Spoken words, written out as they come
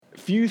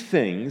few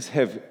things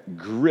have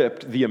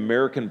gripped the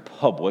American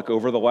public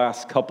over the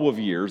last couple of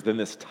years than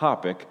this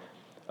topic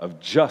of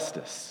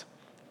justice.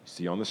 You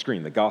see on the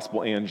screen, the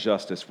gospel and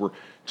justice we're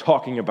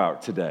talking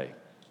about today.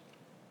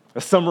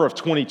 The summer of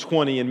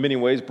 2020 in many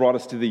ways brought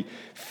us to the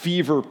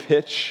fever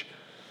pitch.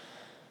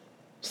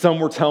 Some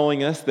were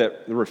telling us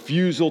that the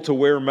refusal to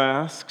wear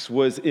masks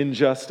was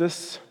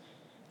injustice.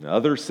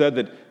 Others said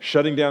that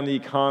shutting down the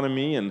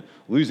economy and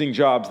losing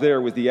jobs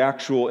there was the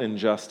actual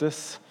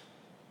injustice.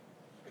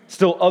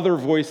 Still other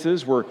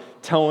voices were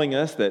telling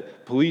us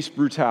that police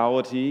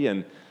brutality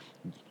and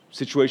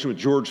situation with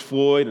George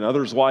Floyd and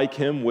others like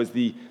him was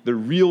the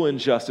real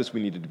injustice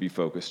we needed to be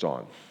focused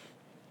on.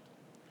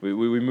 We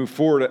moved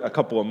forward a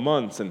couple of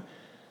months, and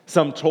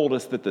some told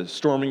us that the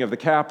storming of the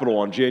Capitol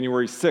on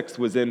January 6th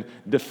was in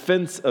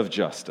defense of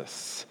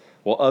justice,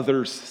 while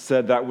others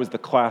said that was the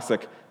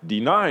classic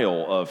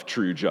denial of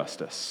true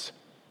justice.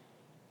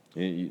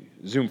 You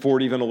zoom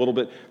forward even a little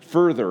bit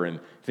further and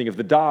think of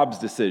the Dobbs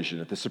decision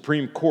at the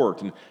Supreme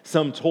Court, and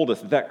some told us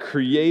that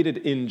created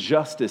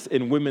injustice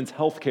in women's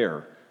health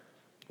care,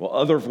 while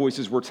other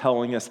voices were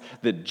telling us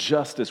that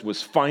justice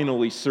was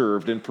finally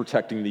served in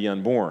protecting the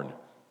unborn.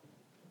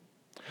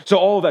 So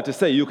all of that to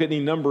say, you look at any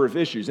number of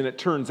issues, and it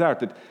turns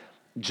out that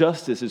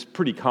justice is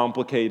pretty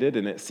complicated,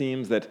 and it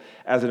seems that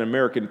as an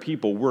American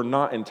people, we're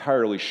not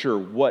entirely sure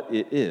what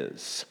it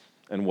is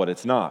and what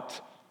it's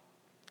not.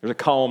 There's a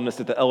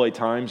columnist at the LA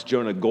Times,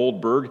 Jonah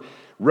Goldberg,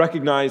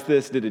 recognized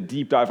this, did a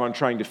deep dive on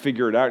trying to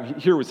figure it out.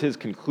 Here was his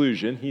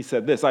conclusion. He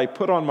said this: I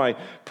put on my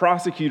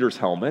prosecutor's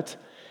helmet,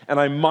 and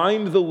I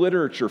mined the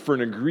literature for an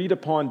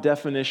agreed-upon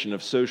definition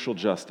of social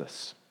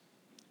justice.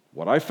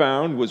 What I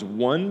found was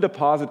one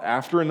deposit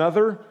after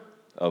another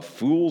of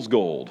fool's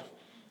gold.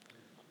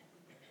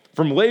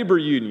 From labor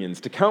unions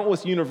to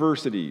countless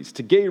universities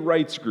to gay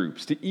rights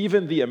groups to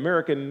even the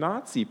American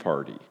Nazi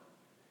Party,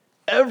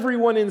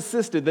 everyone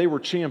insisted they were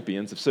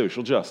champions of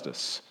social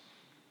justice.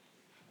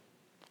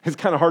 It's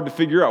kind of hard to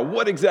figure out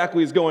what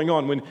exactly is going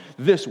on when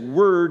this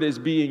word is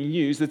being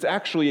used. It's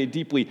actually a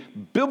deeply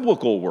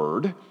biblical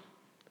word,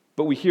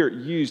 but we hear it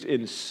used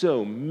in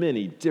so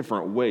many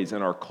different ways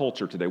in our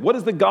culture today. What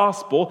does the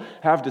gospel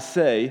have to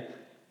say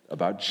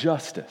about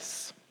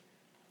justice?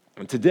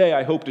 And today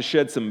I hope to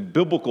shed some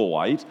biblical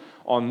light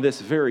on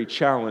this very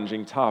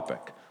challenging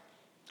topic.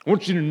 I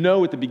want you to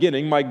know at the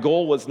beginning, my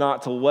goal was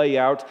not to lay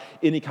out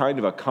any kind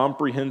of a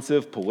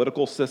comprehensive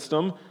political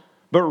system,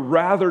 but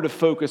rather to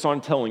focus on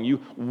telling you,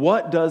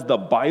 what does the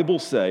Bible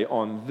say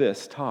on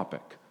this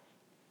topic?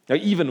 Now,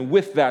 even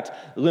with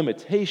that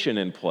limitation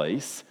in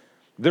place,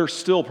 there's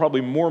still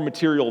probably more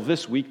material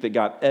this week that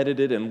got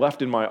edited and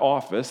left in my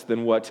office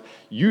than what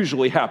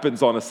usually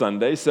happens on a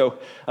Sunday. So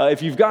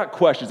if you've got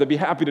questions, I'd be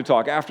happy to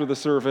talk after the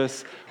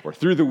service or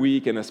through the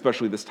week, and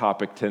especially this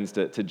topic tends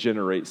to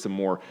generate some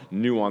more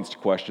nuanced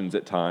questions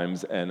at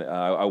times, and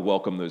I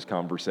welcome those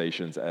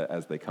conversations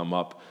as they come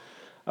up.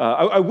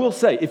 I will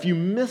say, if you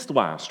missed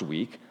last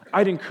week,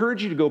 I'd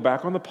encourage you to go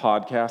back on the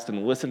podcast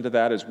and listen to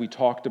that as we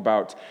talked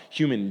about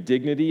human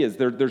dignity, as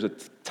there's a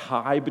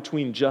tie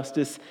between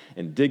justice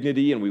and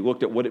dignity, and we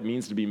looked at what it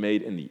means to be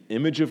made in the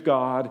image of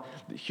God,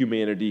 that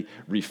humanity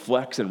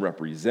reflects and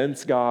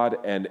represents God,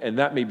 and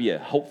that may be a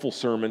helpful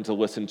sermon to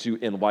listen to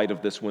in light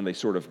of this when they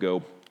sort of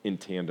go in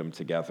tandem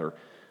together.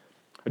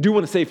 I do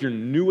want to say, if you're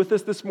new with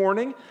us this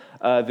morning,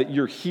 that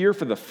you're here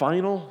for the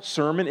final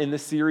sermon in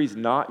this series,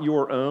 Not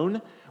Your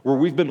Own, where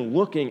we've been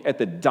looking at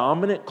the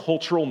dominant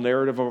cultural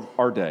narrative of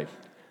our day,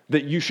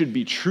 that you should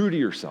be true to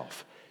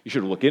yourself. You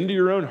should look into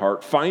your own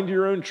heart, find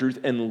your own truth,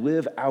 and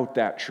live out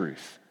that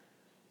truth.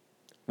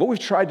 What we've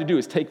tried to do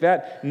is take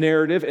that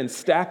narrative and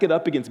stack it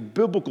up against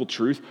biblical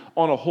truth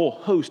on a whole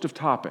host of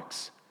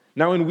topics.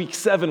 Now in week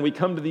 7, we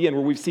come to the end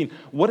where we've seen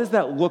what does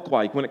that look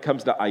like when it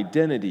comes to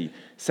identity,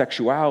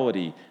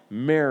 sexuality,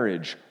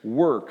 marriage,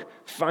 work,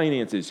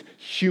 finances,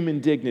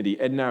 human dignity,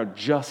 and now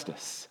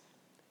justice.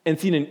 And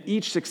seen in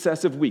each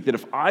successive week that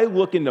if I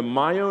look into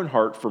my own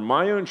heart for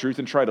my own truth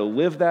and try to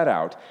live that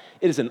out,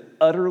 it is an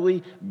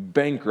utterly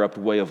bankrupt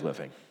way of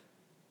living.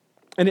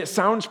 And it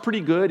sounds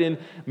pretty good in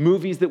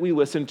movies that we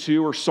listen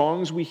to or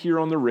songs we hear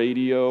on the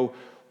radio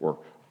or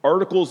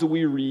articles that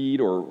we read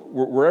or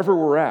wherever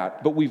we're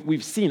at, but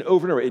we've seen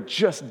over and over, it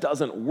just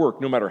doesn't work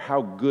no matter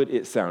how good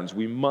it sounds.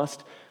 We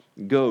must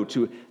go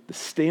to the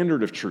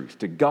standard of truth,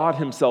 to God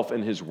himself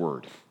and his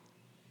word.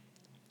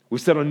 We've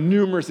said on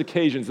numerous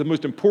occasions, the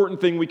most important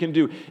thing we can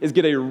do is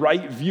get a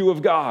right view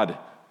of God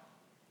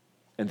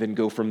and then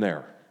go from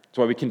there. That's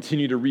why we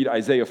continue to read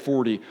Isaiah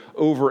 40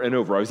 over and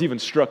over. I was even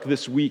struck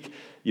this week,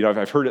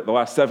 I've heard it the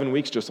last 7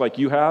 weeks, just like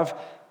you have,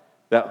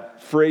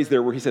 that phrase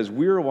there where he says,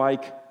 we're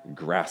like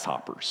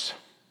grasshoppers.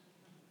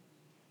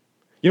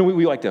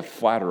 We like to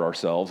flatter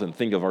ourselves and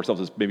think of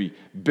ourselves as maybe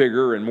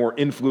bigger and more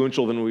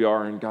influential than we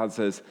are, and God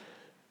says,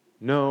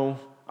 no,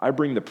 I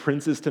bring the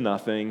princes to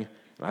nothing.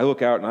 I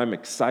look out and I'm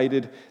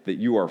excited that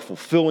you are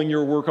fulfilling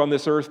your work on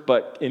this earth,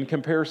 but in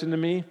comparison to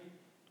me,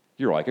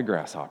 you're like a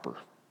grasshopper.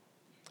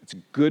 It's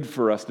good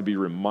for us to be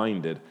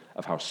reminded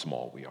of how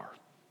small we are.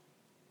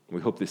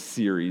 We hope this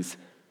series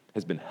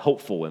has been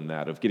helpful in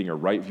that, of getting a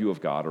right view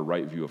of God, a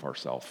right view of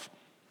ourselves.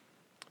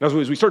 Now,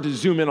 as we start to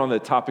zoom in on the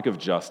topic of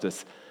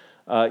justice,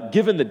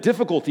 given the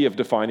difficulty of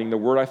defining the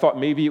word, I thought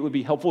maybe it would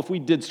be helpful if we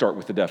did start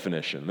with the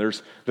definition.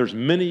 There's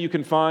many you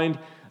can find.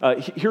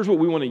 Here's what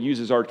we want to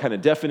use as our kind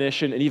of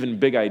definition and even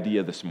big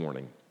idea this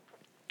morning.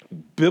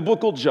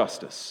 Biblical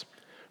justice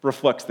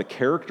reflects the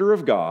character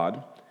of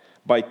God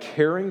by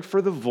caring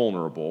for the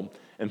vulnerable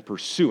and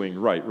pursuing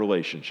right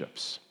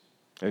relationships.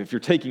 And if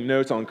you're taking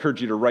notes, I'll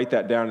encourage you to write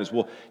that down as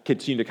we'll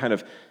continue to kind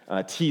of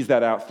tease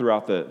that out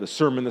throughout the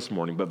sermon this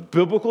morning. But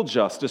biblical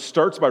justice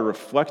starts by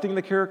reflecting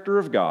the character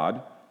of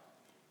God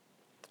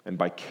and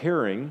by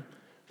caring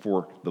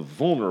for the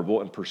vulnerable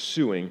and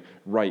pursuing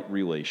right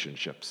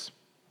relationships.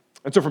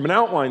 And so from an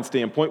outline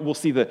standpoint, we'll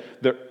see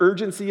the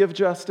urgency of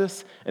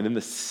justice, and then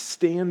the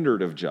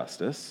standard of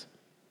justice,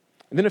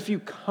 and then a few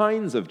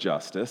kinds of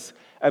justice,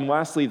 and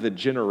lastly, the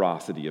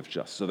generosity of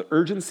justice. So the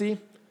urgency,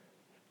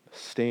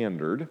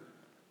 standard,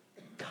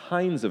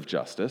 kinds of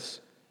justice,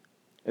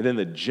 and then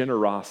the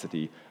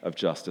generosity of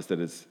justice that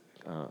is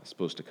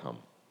supposed to come.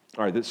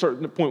 All right, let's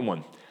start at point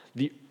one,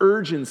 the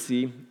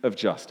urgency of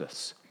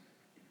justice.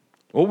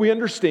 What we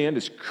understand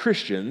as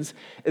Christians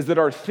is that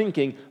our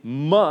thinking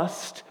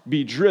must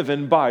be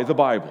driven by the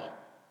Bible.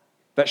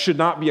 That should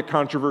not be a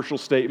controversial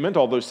statement,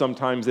 although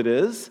sometimes it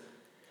is.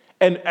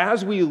 And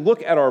as we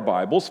look at our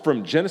Bibles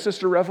from Genesis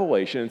to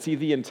Revelation and see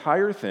the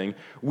entire thing,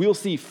 we'll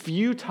see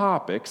few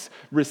topics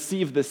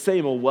receive the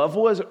same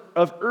level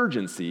of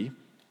urgency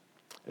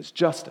as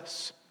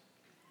justice.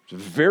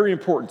 It's very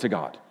important to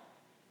God.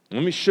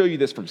 Let me show you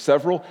this from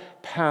several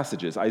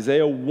passages.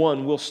 Isaiah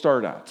 1 we'll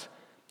start at.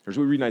 Here's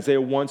what we read in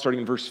Isaiah 1,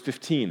 starting in verse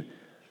 15.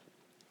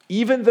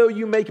 Even though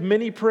you make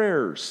many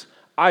prayers,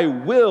 I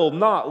will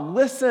not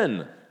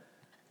listen.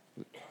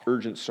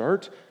 Urgent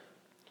start.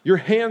 Your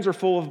hands are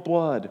full of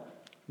blood.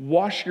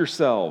 Wash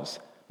yourselves.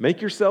 Make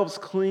yourselves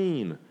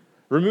clean.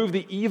 Remove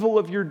the evil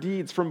of your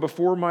deeds from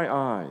before my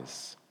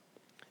eyes.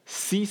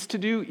 Cease to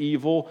do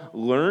evil.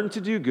 Learn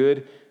to do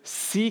good.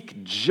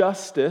 Seek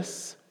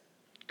justice.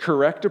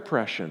 Correct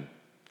oppression.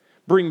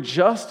 Bring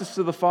justice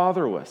to the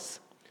fatherless.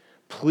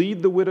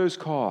 Plead the widow's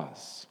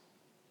cause.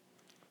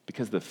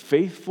 Because the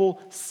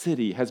faithful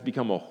city has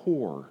become a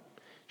whore,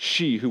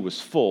 she who was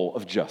full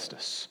of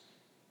justice.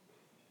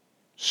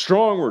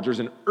 Strong words. There's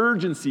an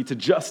urgency to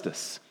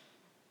justice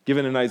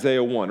given in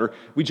Isaiah 1. Or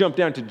we jump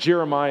down to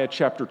Jeremiah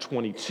chapter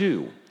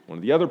 22, one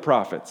of the other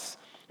prophets.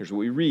 Here's what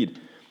we read.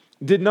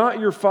 Did not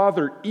your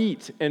father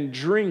eat and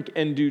drink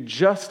and do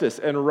justice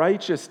and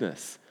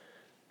righteousness?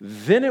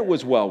 Then it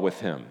was well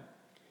with him.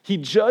 He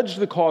judged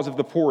the cause of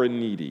the poor and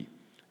needy.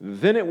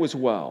 Then it was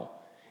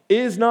well.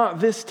 Is not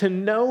this to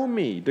know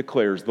me,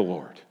 declares the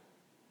Lord?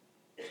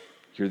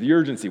 Hear the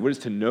urgency. What is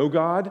to know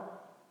God?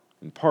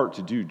 In part,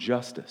 to do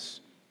justice.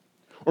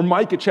 Or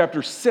Micah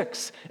chapter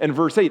 6 and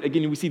verse 8.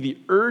 Again, we see the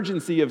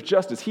urgency of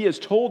justice. He has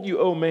told you,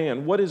 O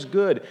man, what is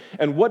good,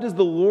 and what does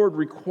the Lord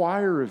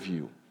require of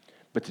you?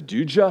 But to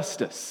do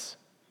justice,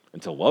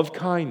 and to love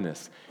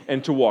kindness,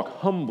 and to walk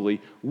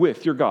humbly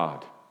with your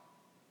God.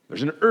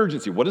 There's an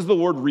urgency. What does the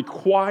Lord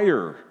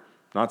require?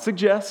 Not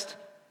suggest,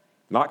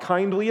 not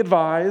kindly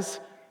advise.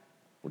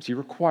 What does he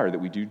require? That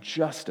we do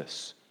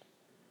justice.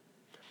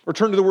 Or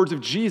turn to the words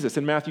of Jesus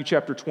in Matthew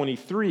chapter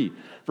 23,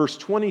 verse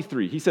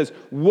 23. He says,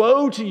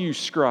 woe to you,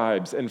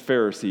 scribes and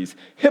Pharisees,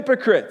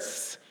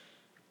 hypocrites!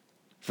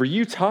 For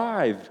you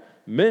tithe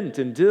mint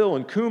and dill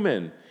and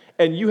cumin,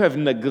 and you have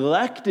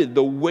neglected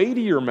the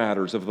weightier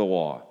matters of the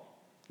law,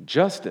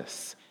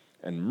 justice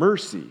and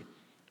mercy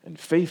and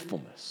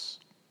faithfulness.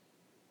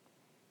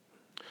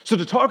 So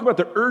to talk about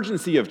the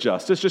urgency of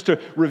justice, just to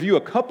review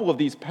a couple of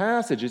these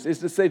passages, is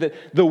to say that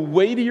the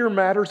weightier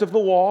matters of the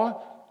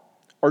law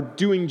are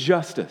doing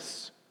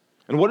justice.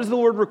 And what does the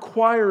Lord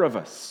require of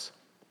us?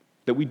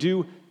 That we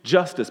do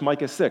justice,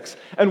 Micah 6.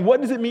 And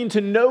what does it mean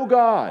to know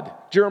God?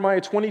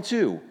 Jeremiah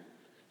 22.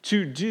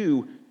 To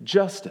do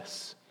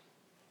justice.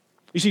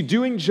 You see,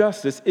 doing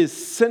justice is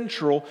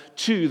central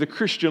to the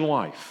Christian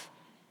life.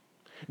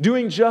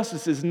 Doing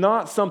justice is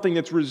not something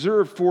that's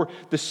reserved for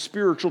the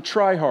spiritual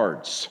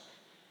tryhards.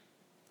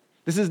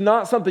 This is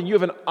not something you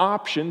have an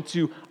option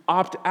to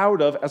opt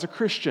out of as a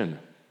Christian.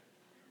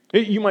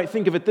 You might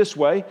think of it this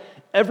way.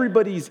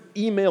 Everybody's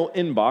email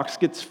inbox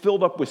gets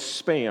filled up with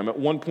spam at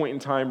one point in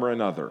time or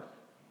another.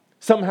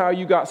 Somehow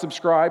you got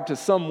subscribed to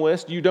some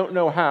list. You don't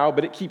know how,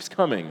 but it keeps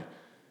coming.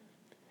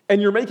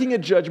 And you're making a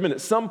judgment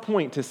at some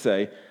point to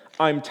say,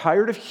 I'm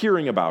tired of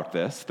hearing about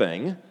this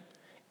thing,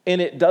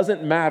 and it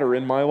doesn't matter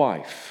in my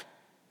life.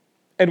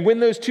 And when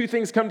those two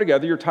things come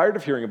together, you're tired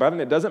of hearing about it,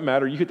 and it doesn't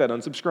matter, you hit that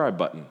unsubscribe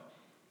button.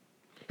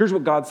 Here's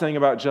what God's saying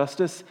about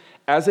justice.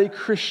 As a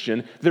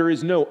Christian, there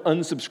is no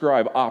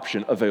unsubscribe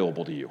option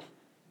available to you.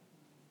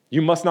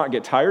 You must not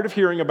get tired of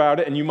hearing about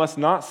it, and you must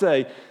not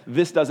say,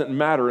 this doesn't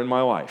matter in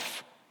my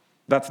life.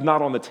 That's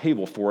not on the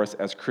table for us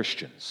as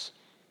Christians.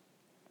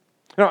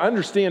 Now, I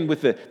understand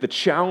with the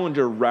challenge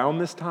around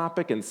this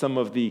topic and some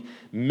of the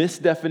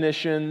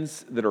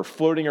misdefinitions that are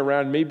floating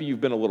around, maybe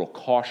you've been a little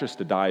cautious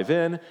to dive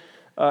in.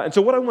 And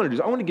so what I want to do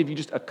is I want to give you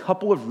just a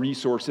couple of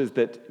resources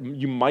that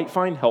you might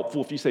find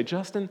helpful if you say,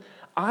 Justin,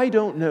 I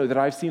don't know that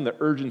I've seen the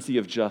urgency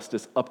of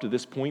justice up to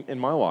this point in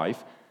my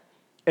life,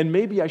 and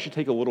maybe I should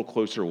take a little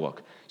closer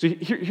look. So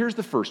here's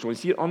the first one. You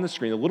see it on the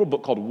screen, a little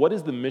book called What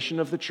is the Mission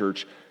of the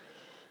Church?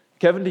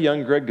 Kevin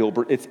DeYoung, Greg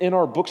Gilbert. It's in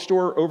our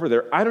bookstore over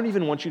there. I don't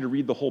even want you to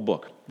read the whole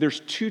book. There's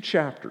 2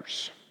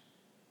 chapters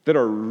that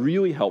are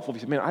really helpful.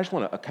 If you say, man, I just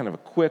want a kind of a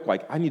quick,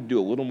 I need to do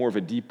a little more of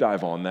a deep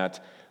dive on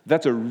that.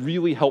 That's a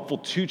really helpful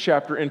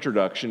 2-chapter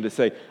introduction to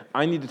say,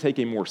 I need to take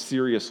a more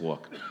serious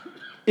look.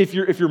 If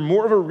you're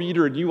more of a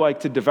reader and you like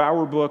to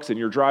devour books and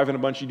you're driving a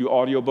bunch, you do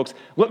audiobooks,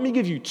 let me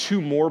give you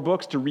 2 more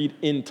books to read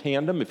in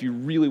tandem if you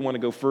really want to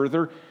go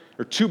further.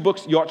 There are 2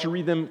 books, you ought to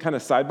read them kind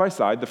of side by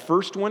side. The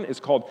first one is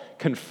called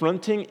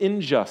Confronting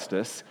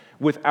Injustice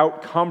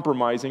Without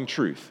Compromising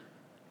Truth.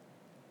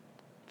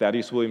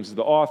 Thaddeus Williams is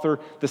the author.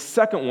 The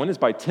second one is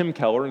by Tim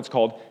Keller, and it's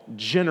called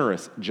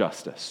Generous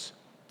Justice.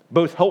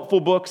 Both helpful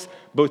books,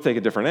 both take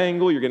a different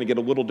angle. You're going to get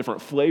a little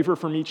different flavor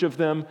from each of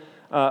them.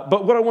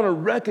 But what I want to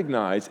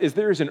recognize is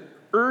there is an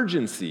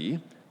urgency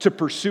to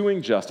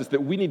pursuing justice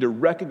that we need to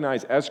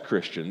recognize as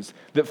Christians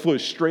that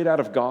flows straight out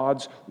of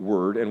God's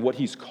word and what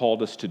he's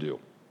called us to do.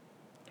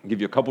 I'll give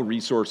you a couple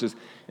resources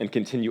and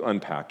continue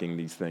unpacking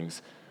these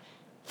things.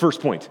 First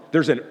point,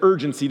 there's an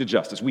urgency to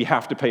justice. We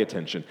have to pay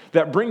attention.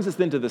 That brings us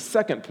then to the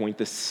second point,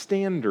 the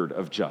standard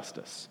of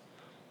justice.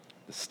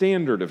 The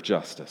standard of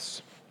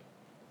justice.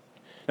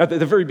 At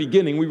the very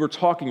beginning, we were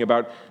talking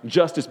about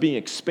justice being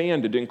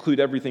expanded to include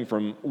everything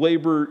from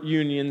labor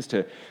unions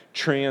to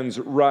trans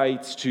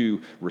rights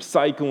to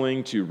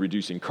recycling to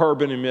reducing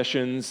carbon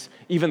emissions.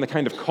 Even the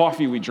kind of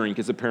coffee we drink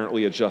is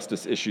apparently a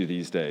justice issue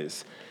these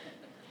days.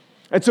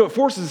 And so it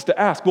forces us to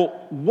ask,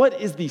 well,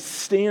 what is the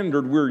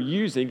standard we're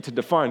using to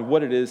define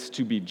what it is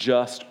to be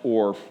just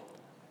or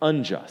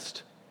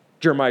unjust?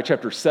 Jeremiah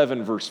chapter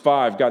 7, verse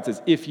 5, God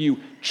says, if you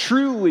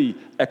truly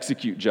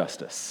execute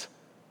justice.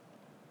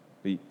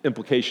 The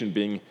implication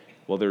being,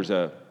 well, there's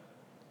a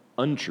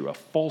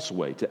false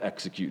way to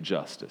execute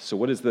justice. So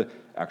what is the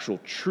actual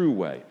true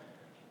way?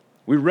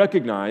 We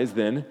recognize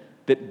then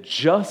that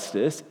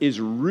justice is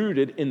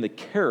rooted in the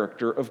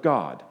character of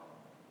God.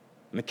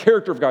 And the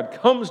character of God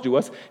comes to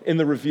us in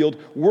the revealed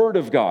Word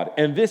of God.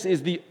 And this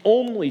is the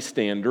only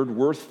standard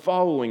worth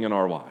following in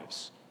our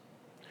lives.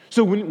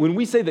 So when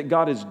we say that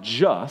God is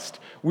just,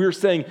 we're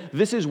saying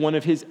this is one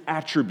of his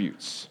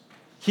attributes.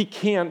 He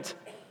can't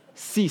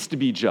cease to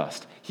be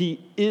just.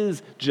 He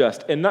is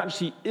just. And not just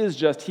he is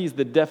just, he's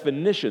the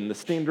definition, the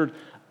standard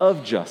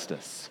of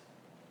justice.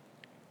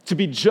 To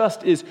be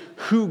just is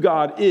who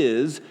God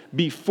is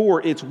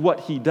before it's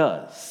what he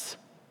does.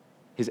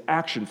 His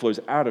action flows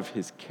out of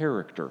his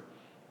character.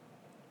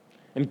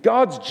 And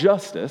God's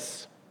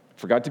justice,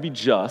 for God to be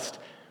just,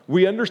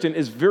 we understand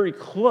is very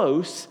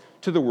close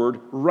to the word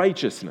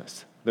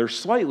righteousness. They're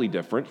slightly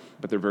different,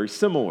 but they're very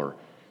similar.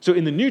 So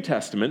in the New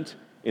Testament,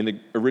 in the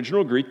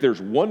original Greek,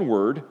 there's one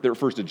word that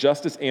refers to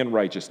justice and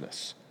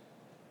righteousness.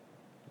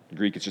 In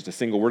Greek, it's just a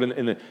single word.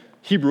 In the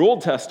Hebrew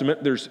Old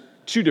Testament, there's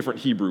 2 different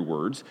Hebrew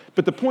words.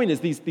 But the point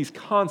is these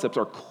concepts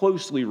are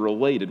closely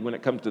related when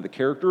it comes to the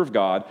character of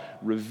God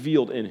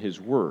revealed in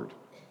his word.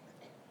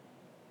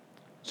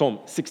 Psalm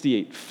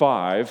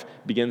 68:5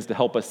 begins to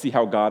help us see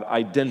how God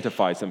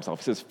identifies himself.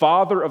 He says,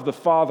 Father of the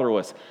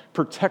fatherless,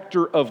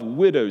 protector of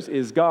widows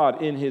is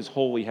God in his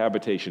holy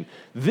habitation.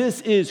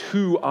 This is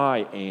who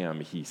I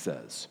am, he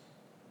says.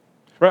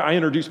 Right? I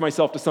introduce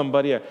myself to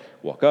somebody. I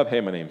walk up,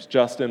 hey, my name's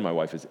Justin. My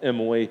wife is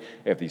Emily.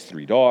 I have these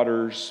 3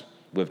 daughters.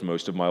 Lived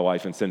most of my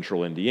life in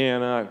central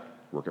Indiana.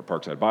 I work at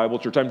Parkside Bible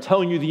Church. I'm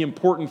telling you the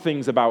important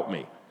things about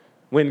me.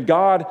 When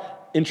God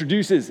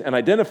introduces and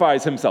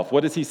identifies himself,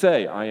 what does he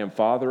say? I am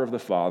Father of the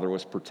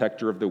fatherless,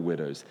 protector of the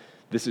widows.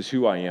 This is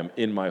who I am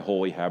in my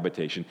holy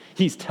habitation.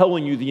 He's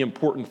telling you the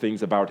important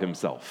things about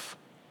himself.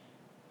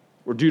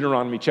 Or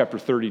Deuteronomy chapter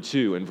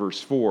 32 and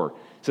verse 4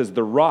 says,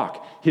 the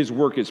rock, his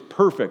work is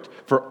perfect,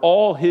 for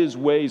all his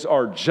ways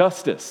are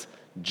justice.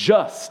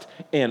 Just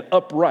and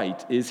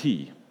upright is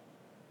he.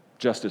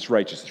 Justice,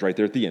 righteousness, right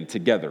there at the end,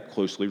 together,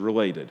 closely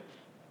related.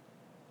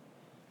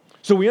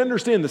 So we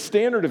understand the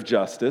standard of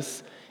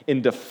justice.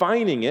 In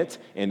defining it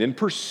and in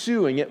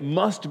pursuing it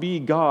must be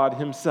God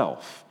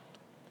himself.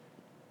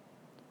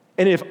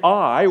 And if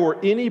I or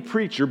any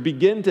preacher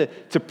begin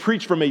to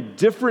preach from a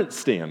different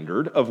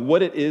standard of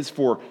what it is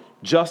for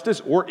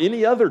justice or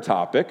any other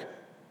topic,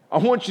 I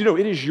want you to know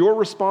it is your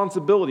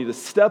responsibility to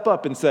step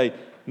up and say,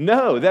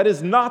 no, that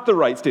is not the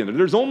right standard.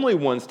 There's only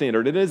one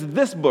standard, and it is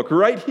this book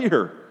right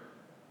here.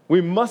 We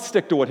must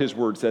stick to what his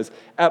word says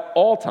at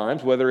all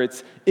times, whether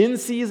it's in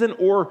season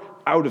or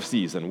out of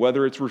season,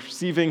 whether it's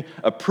receiving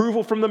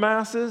approval from the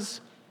masses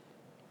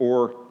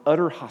or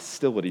utter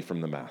hostility from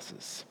the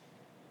masses.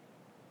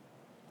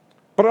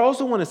 But I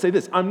also want to say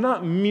this. I'm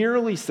not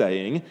merely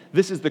saying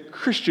this is the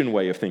Christian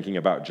way of thinking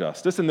about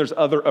justice, and there's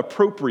other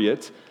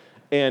appropriate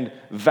and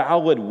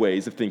valid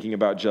ways of thinking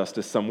about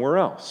justice somewhere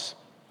else.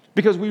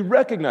 Because we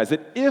recognize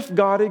that if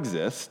God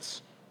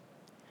exists,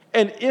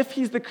 and if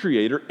he's the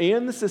creator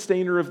and the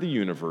sustainer of the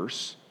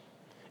universe,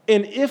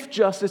 And if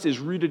justice is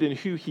rooted in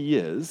who he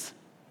is,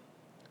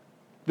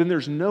 then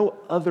there's no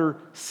other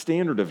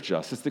standard of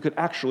justice that could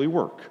actually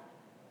work.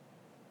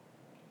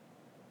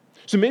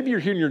 So maybe you're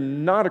here and you're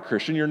not a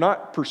Christian, you're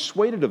not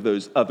persuaded of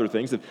those other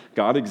things, that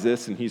God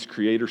exists and he's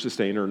creator,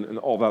 sustainer, and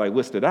all that I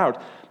listed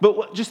out.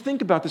 But just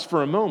think about this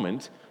for a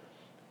moment.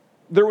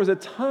 There was a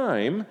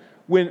time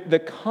when the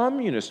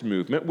communist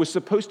movement was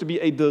supposed to be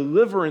a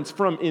deliverance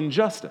from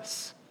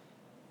injustice.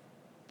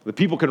 The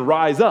people can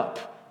rise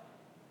up.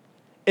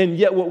 And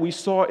yet what we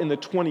saw in the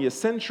 20th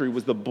century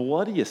was the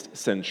bloodiest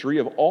century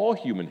of all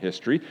human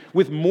history,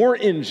 with more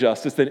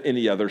injustice than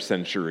any other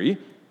century,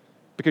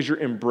 because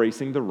you're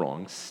embracing the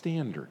wrong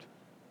standard.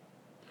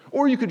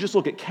 Or you could just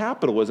look at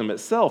capitalism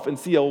itself and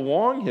see a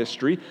long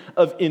history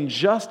of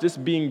injustice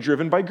being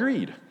driven by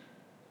greed.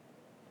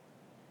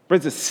 But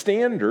it's a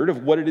standard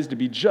of what it is to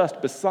be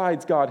just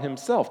besides God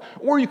himself.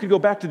 Or you could go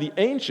back to the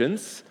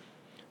ancients.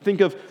 Think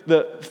of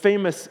the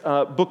famous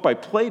book by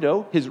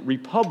Plato, his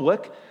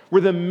Republic,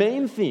 where the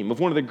main theme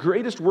of one of the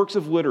greatest works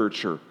of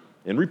literature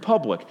in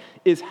Republic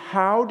is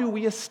how do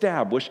we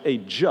establish a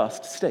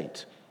just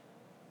state?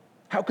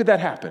 How could that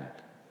happen?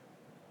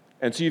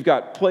 And so you've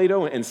got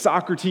Plato and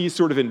Socrates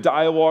sort of in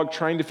dialogue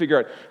trying to figure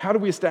out how do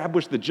we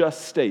establish the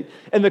just state?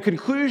 And the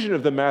conclusion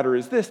of the matter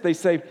is this. They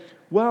say,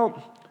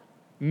 well,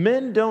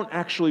 men don't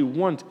actually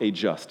want a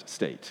just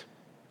state.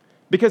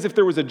 Because if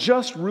there was a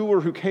just ruler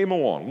who came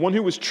along, one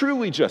who was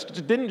truly just,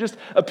 didn't just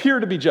appear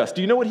to be just,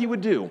 do you know what he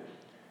would do?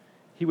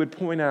 He would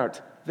point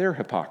out their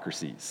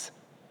hypocrisies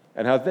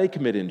and how they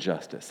commit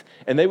injustice.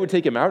 And they would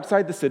take him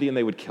outside the city and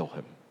they would kill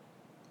him.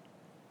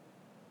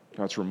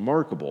 Now, it's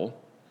remarkable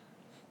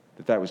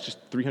that was just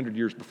 300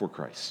 years before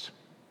Christ.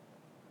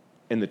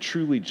 And the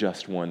truly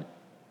just one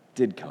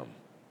did come.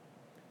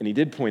 And he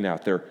did point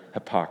out their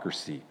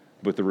hypocrisy,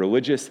 both the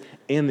religious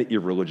and the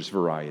irreligious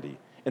variety.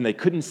 And they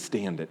couldn't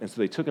stand it, and so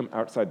they took him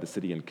outside the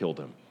city and killed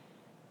him.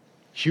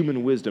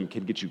 Human wisdom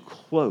can get you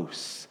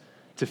close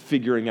to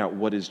figuring out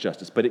what is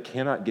justice, but it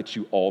cannot get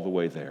you all the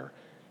way there.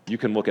 You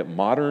can look at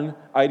modern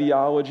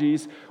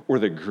ideologies or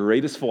the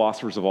greatest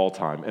philosophers of all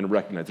time and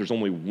recognize there's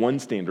only one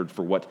standard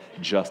for what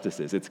justice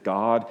is. It's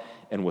God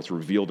and what's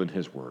revealed in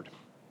his word.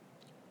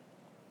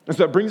 And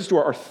so that brings us to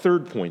our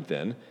third point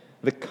then,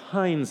 the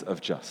kinds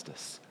of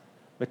justice.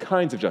 The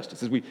kinds of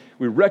justice. As we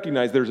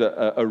recognize there's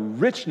a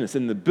richness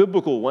in the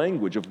biblical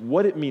language of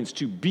what it means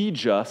to be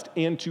just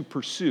and to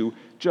pursue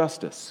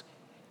justice.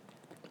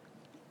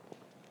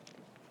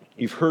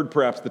 You've heard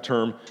perhaps the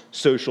term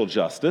social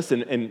justice,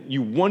 and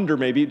you wonder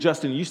maybe,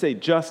 Justin, you say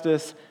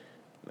justice,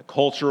 the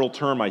cultural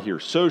term, I hear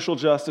social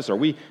justice. Are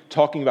we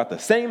talking about the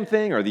same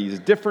thing? Are these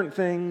different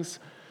things?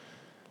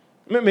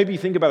 Maybe you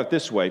think about it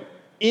this way.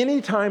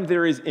 Anytime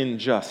there is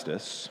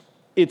injustice,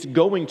 it's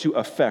going to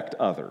affect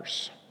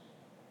others.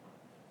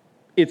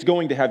 It's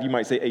going to have, you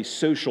might say, a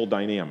social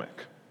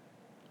dynamic.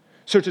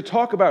 So to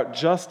talk about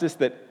justice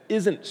that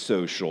isn't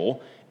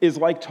social is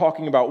like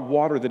talking about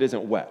water that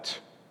isn't wet.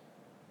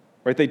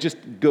 Right? They just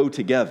go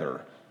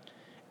together.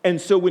 And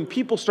so when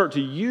people start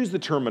to use the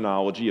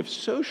terminology of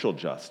social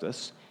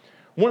justice,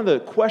 one of the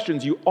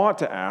questions you ought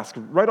to ask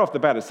right off the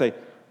bat is say,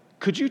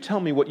 could you tell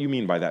me what you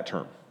mean by that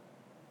term?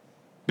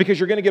 Because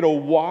you're going to get a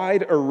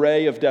wide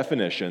array of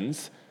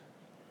definitions,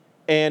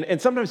 and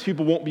sometimes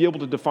people won't be able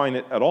to define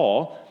it at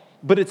all,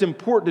 but it's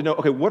important to know,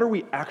 okay, what are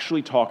we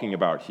actually talking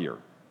about here?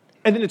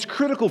 And then it's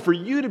critical for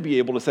you to be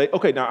able to say,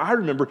 okay, now I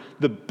remember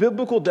the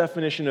biblical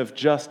definition of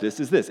justice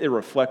is this. It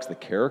reflects the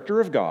character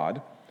of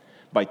God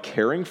by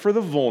caring for the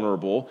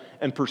vulnerable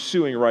and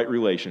pursuing right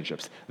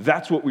relationships.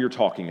 That's what we are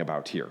talking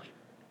about here.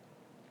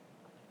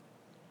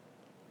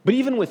 But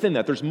even within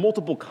that, there's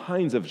multiple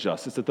kinds of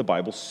justice that the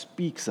Bible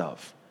speaks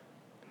of.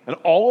 And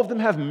all of them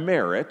have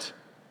merit.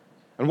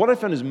 And what I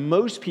found is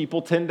most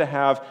people tend to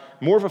have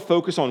more of a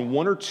focus on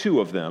one or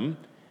two of them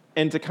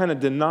and to kind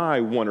of deny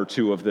one or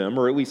two of them,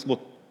 or at least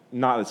look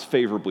not as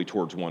favorably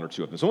towards one or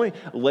two of them. So let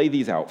me lay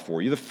these out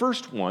for you. The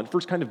first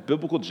kind of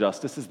biblical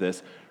justice is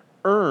this: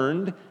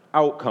 earned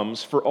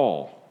outcomes for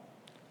all.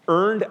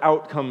 Earned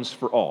outcomes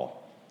for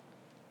all.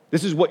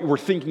 This is what we're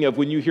thinking of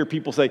when you hear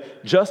people say,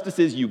 justice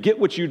is you get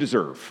what you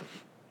deserve.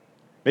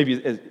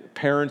 Maybe as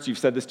parents, you've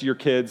said this to your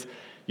kids.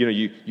 You know,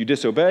 you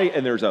disobey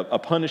and there's a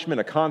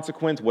punishment, a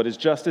consequence. What is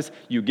justice?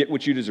 You get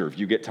what you deserve.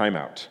 You get time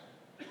out.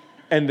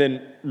 And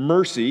then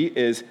mercy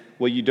is,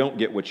 well, you don't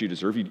get what you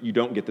deserve. You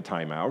don't get the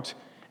time out.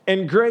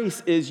 And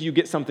grace is you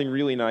get something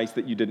really nice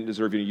that you didn't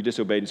deserve. You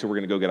disobeyed, and so we're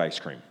going to go get ice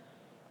cream.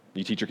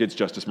 You teach your kids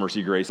justice,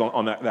 mercy, grace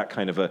on that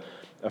kind of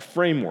a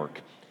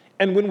framework.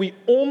 And when we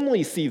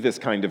only see this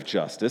kind of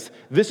justice,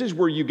 this is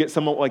where you get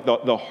somewhat like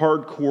the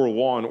hardcore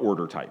law and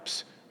order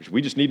types.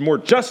 We just need more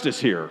justice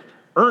here.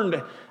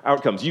 Earned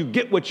outcomes. You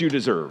get what you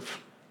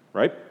deserve,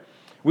 right?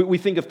 We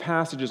think of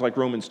passages like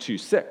Romans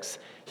 2:6.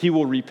 He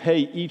will repay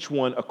each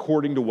one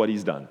according to what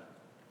he's done.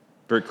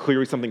 Very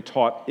clearly something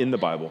taught in the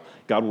Bible.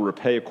 God will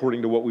repay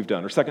according to what we've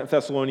done. Or 2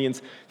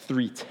 Thessalonians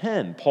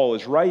 3:10, Paul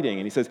is writing,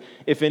 and he says,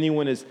 if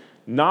anyone is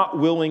not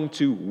willing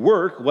to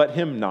work, let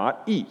him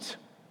not eat.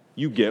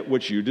 You get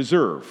what you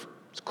deserve.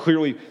 It's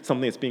clearly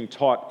something that's being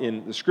taught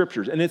in the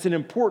scriptures. And it's an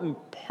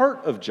important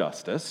part of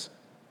justice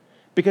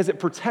because it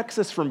protects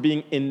us from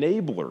being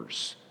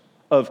enablers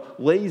of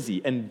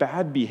lazy and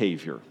bad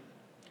behavior.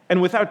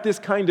 And without this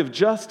kind of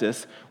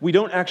justice, we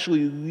don't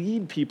actually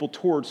lead people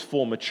towards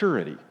full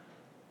maturity.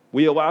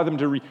 We allow them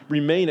to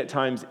remain at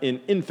times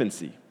in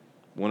infancy.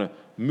 We want to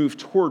move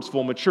towards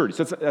full maturity.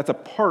 So that's a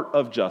part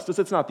of justice.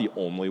 It's not the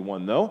only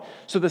one, though.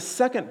 So the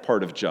second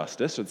part of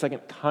justice, or the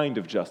second kind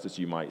of justice,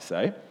 you might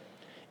say,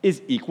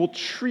 is equal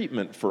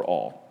treatment for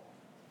all.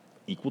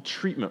 Equal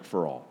treatment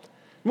for all.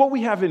 What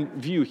we have in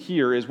view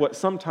here is what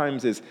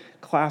sometimes is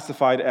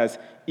classified as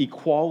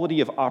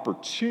equality of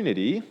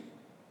opportunity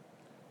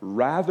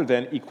rather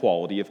than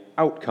equality of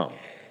outcome.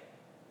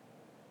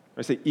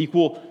 I say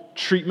equal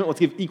treatment,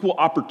 let's give equal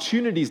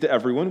opportunities to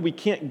everyone. We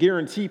can't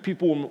guarantee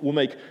people will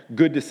make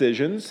good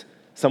decisions.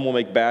 Some will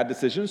make bad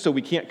decisions, so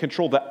we can't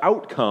control the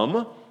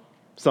outcome,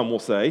 some will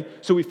say.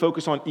 So we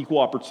focus on equal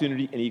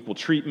opportunity and equal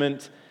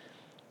treatment.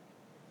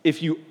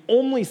 If you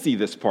only see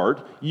this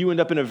part, you end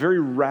up in a very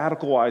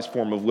radicalized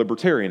form of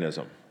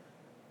libertarianism,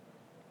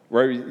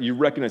 where you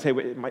recognize, hey,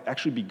 it might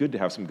actually be good to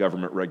have some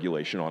government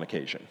regulation on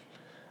occasion.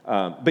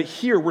 But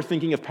here we're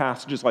thinking of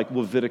passages like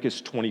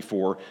Leviticus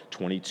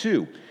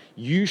 24:22.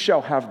 You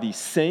shall have the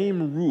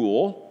same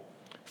rule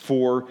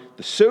for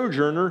the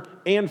sojourner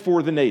and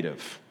for the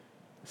native.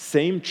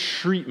 Same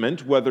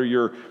treatment, whether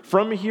you're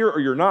from here or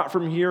you're not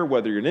from here,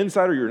 whether you're an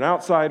insider or you're an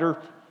outsider,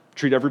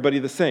 treat everybody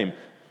the same.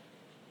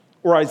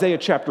 Or Isaiah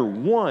chapter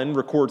 1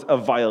 records a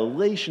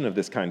violation of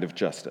this kind of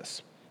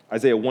justice.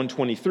 Isaiah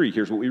 1:23,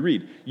 here's what we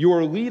read.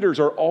 Your leaders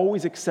are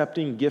always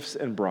accepting gifts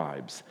and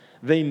bribes.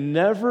 They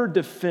never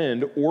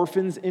defend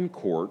orphans in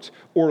court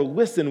or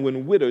listen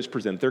when widows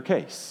present their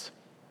case.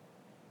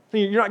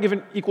 You're not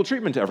giving equal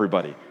treatment to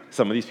everybody.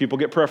 Some of these people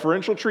get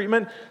preferential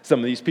treatment, some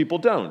of these people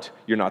don't.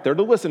 You're not there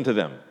to listen to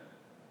them.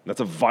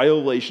 That's a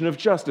violation of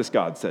justice,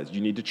 God says.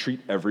 You need to treat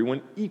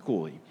everyone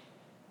equally.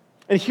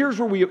 And here's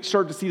where we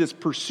start to see this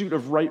pursuit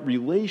of right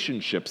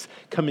relationships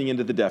coming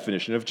into the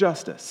definition of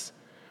justice.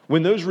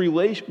 When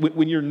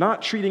you're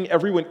not treating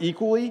everyone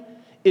equally,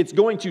 it's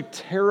going to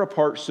tear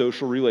apart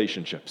social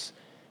relationships,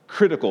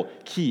 critical,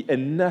 key,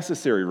 and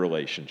necessary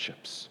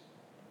relationships.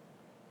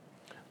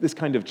 This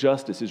kind of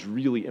justice is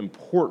really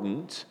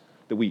important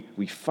that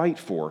we fight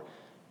for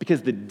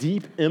because the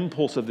deep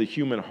impulse of the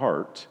human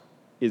heart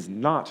is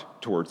not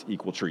towards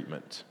equal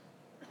treatment.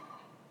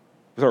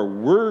 With our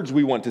words,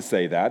 we want to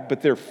say that,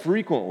 but there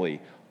frequently,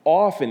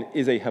 often,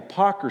 is a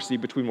hypocrisy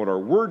between what our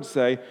words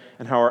say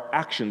and how our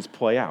actions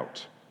play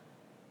out.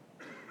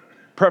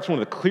 Perhaps one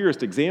of the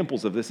clearest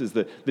examples of this is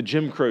the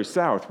Jim Crow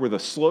South, where the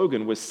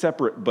slogan was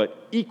separate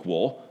but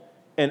equal,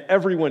 and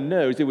everyone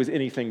knows it was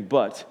anything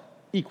but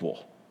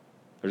equal.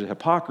 There's a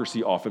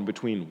hypocrisy often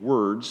between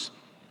words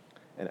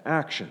and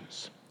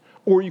actions.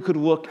 Or you could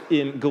look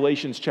in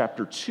Galatians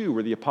chapter 2,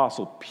 where the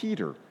Apostle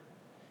Peter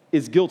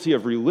is guilty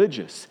of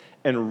religious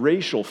and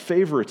racial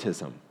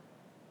favoritism.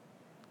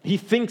 He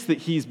thinks that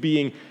he's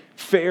being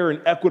fair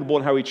and equitable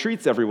in how he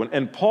treats everyone,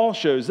 and Paul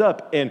shows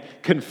up and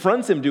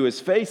confronts him to his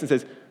face and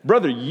says,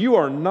 brother, you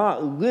are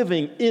not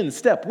living in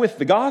step with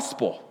the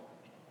gospel.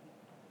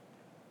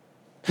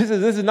 This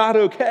is not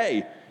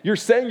okay. You're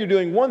saying you're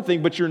doing one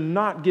thing, but you're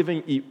not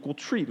giving equal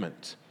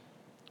treatment.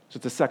 So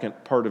it's the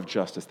second part of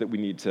justice that we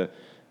need to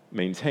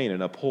maintain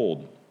and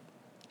uphold.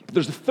 But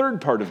there's a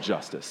third part of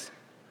justice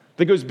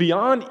that goes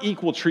beyond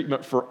equal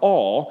treatment for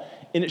all,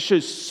 and it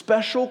shows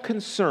special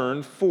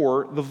concern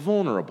for the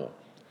vulnerable.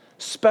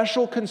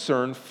 Special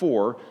concern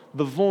for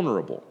the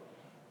vulnerable.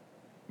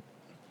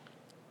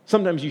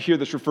 Sometimes you hear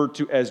this referred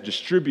to as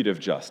distributive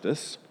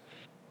justice.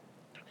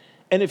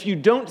 And if you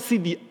don't see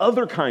the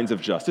other kinds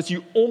of justice,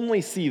 you only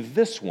see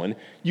this one,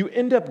 you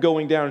end up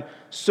going down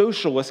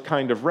socialist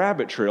kind of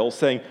rabbit trail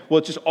saying, well,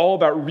 it's just all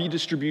about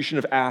redistribution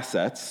of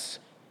assets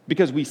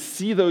because we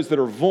see those that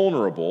are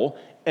vulnerable,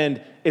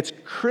 and it's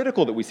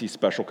critical that we see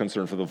special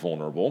concern for the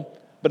vulnerable,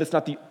 but it's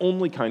not the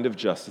only kind of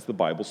justice the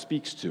Bible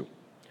speaks to.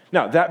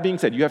 Now, that being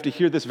said, you have to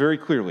hear this very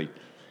clearly.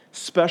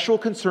 Special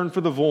concern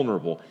for the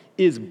vulnerable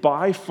is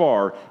by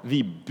far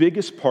the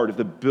biggest part of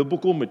the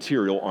biblical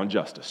material on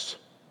justice.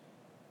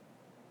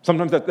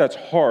 Sometimes that's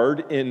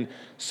hard in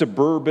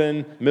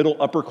suburban, middle,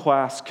 upper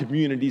class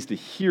communities to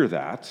hear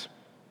that,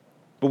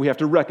 but we have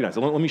to recognize it.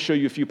 Let me show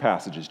you a few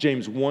passages.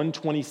 James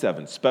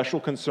 1:27, special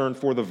concern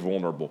for the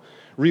vulnerable.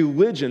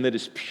 Religion that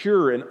is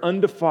pure and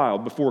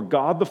undefiled before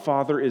God the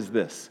Father is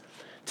this,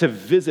 to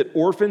visit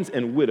orphans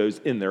and widows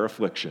in their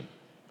affliction.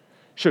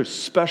 Shows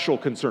special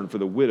concern for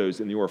the widows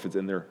and the orphans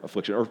in their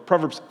affliction. Or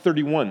Proverbs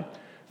 31,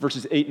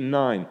 verses 8 and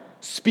 9,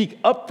 speak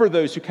up for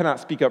those who cannot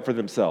speak up for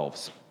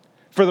themselves,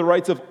 for the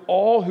rights of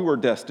all who are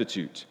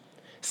destitute.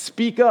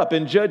 Speak up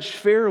and judge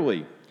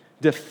fairly.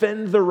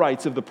 Defend the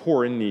rights of the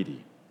poor and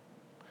needy.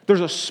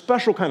 There's a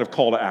special kind of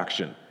call to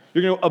action.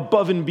 You're going to go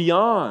above and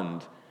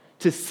beyond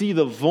to see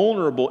the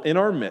vulnerable in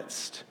our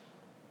midst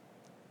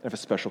and have a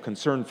special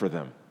concern for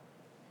them.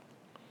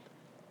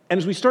 And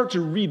as we start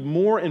to read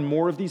more and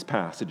more of these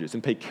passages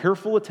and pay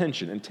careful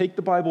attention and take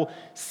the Bible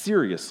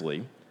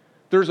seriously,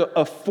 there's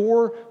a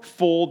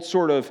fourfold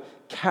sort of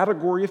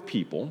category of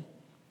people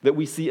that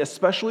we see,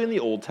 especially in the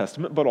Old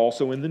Testament, but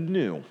also in the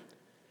New.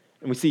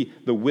 And we see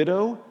the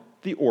widow,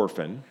 the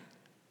orphan,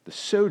 the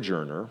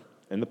sojourner,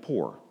 and the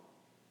poor.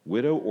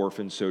 Widow,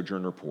 orphan,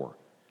 sojourner, poor.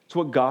 It's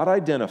what God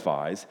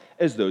identifies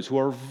as those who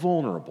are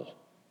vulnerable.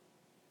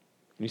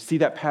 And you see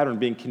that pattern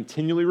being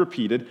continually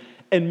repeated,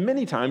 and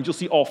many times you'll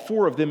see all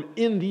four of them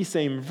in the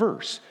same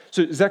verse.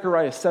 So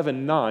Zechariah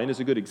 7:9 is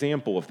a good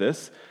example of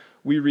this.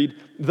 We read,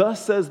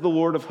 "Thus says the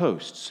Lord of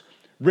hosts,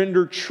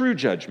 render true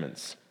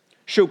judgments,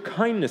 show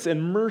kindness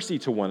and mercy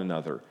to one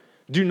another.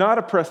 Do not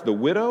oppress the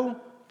widow,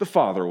 the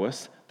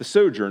fatherless, the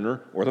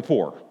sojourner, or the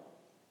poor."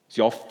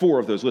 See all four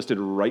of those listed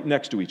right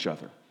next to each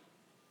other.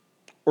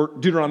 Or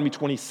Deuteronomy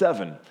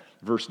 27,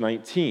 verse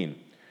 19.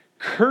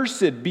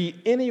 "Cursed be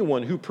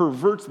anyone who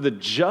perverts the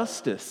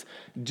justice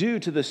due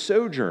to the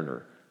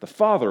sojourner, the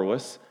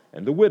fatherless,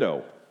 and the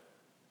widow."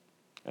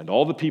 And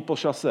all the people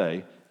shall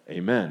say,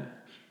 Amen.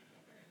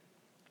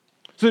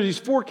 So these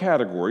four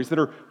categories that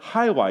are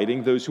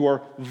highlighting those who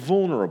are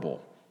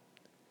vulnerable.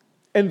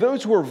 And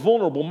those who are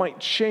vulnerable might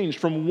change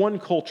from one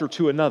culture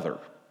to another.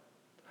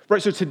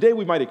 Right, so today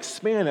we might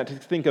expand that to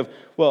think of,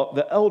 well,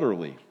 the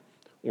elderly,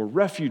 or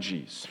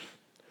refugees,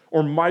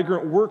 or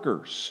migrant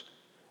workers,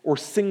 or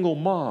single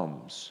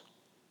moms,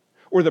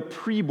 or the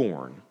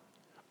preborn,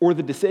 or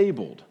the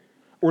disabled,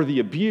 or the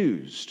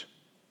abused.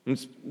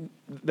 And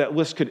that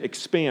list could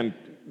expand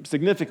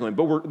significantly,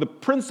 but the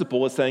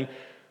principle is saying,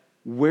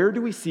 where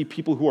do we see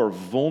people who are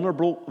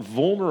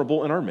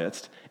vulnerable in our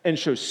midst and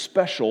show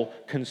special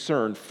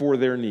concern for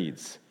their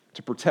needs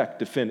to protect,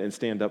 defend, and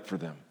stand up for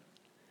them?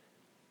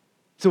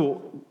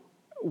 So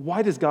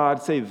why does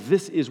God say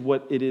this is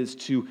what it is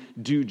to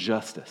do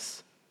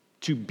justice,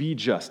 to be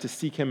just, to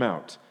seek him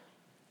out?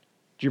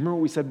 Do you remember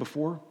what we said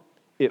before?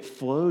 It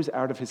flows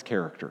out of his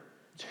character.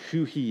 It's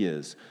who he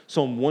is.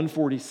 Psalm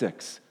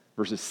 146,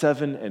 verses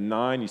 7 and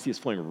 9, you see it's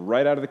flowing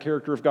right out of the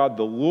character of God.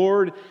 The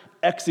Lord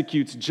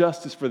executes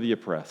justice for the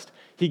oppressed.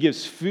 He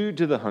gives food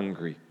to the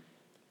hungry.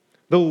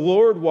 The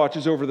Lord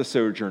watches over the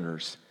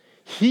sojourners.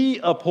 He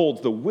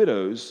upholds the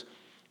widows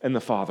and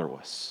the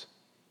fatherless.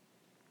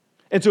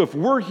 And so if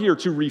we're here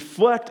to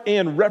reflect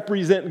and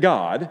represent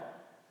God,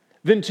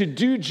 then to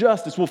do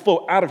justice will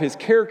flow out of his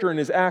character and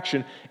his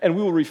action, and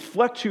we will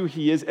reflect who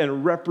he is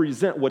and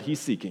represent what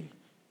he's seeking.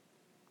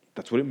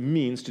 That's what it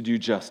means to do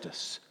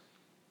justice.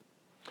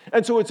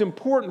 And so it's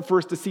important for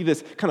us to see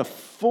this kind of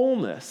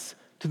fullness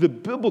to the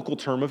biblical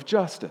term of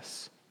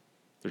justice.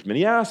 There's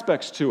many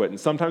aspects to it, and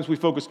sometimes we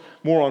focus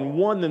more on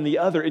one than the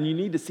other, and you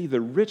need to see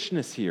the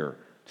richness here.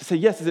 To say,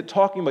 yes, is it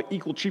talking about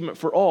equal treatment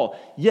for all?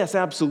 Yes,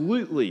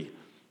 absolutely.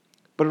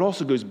 But it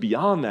also goes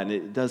beyond that, and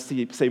it does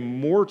say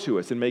more to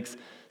us and makes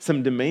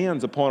some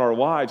demands upon our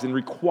lives and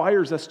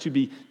requires us to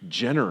be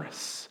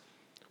generous,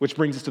 which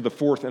brings us to the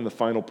fourth and the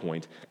final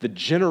point, the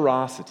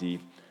generosity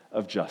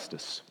of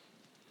justice.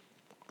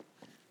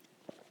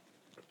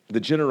 The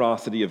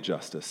generosity of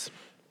justice.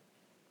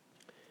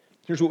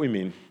 Here's what we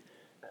mean.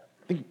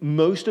 I think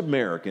most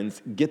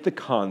Americans get the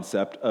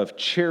concept of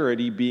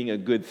charity being a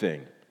good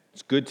thing.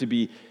 It's good to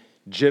be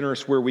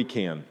generous where we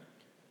can.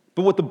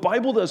 But what the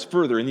Bible does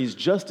further in these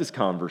justice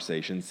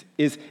conversations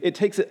is it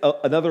takes it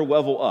another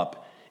level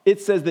up. It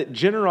says that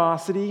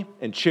generosity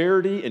and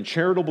charity and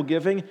charitable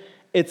giving,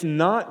 it's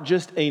not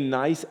just a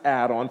nice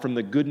add-on from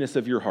the goodness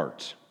of your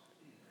heart.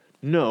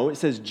 No, it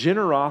says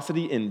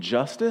generosity and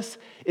justice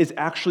is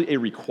actually a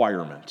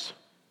requirement.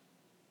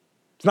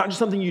 It's not just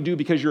something you do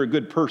because you're a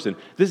good person.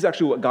 This is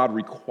actually what God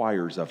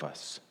requires of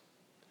us.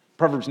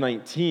 Proverbs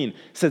 19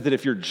 says that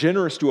if you're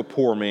generous to a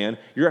poor man,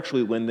 you're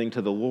actually lending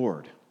to the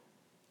Lord.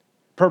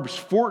 Proverbs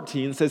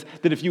 14 says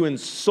that if you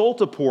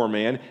insult a poor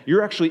man,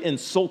 you're actually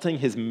insulting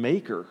his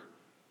maker.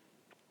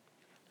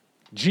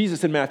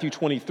 Jesus in Matthew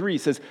 23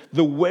 says,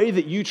 the way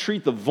that you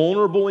treat the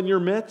vulnerable in your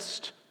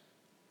midst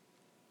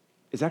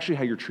is actually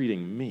how you're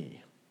treating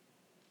me.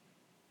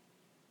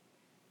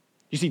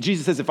 You see,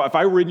 Jesus says, if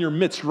I were in your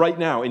midst right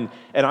now and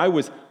I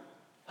was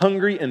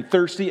hungry and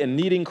thirsty and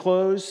needing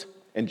clothes,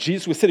 and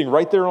Jesus was sitting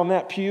right there on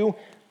that pew,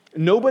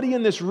 nobody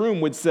in this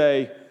room would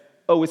say,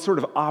 oh, it's sort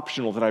of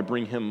optional that I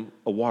bring him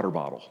a water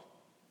bottle.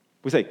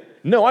 We say,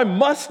 no, I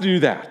must do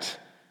that.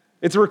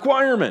 It's a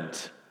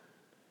requirement.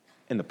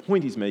 And the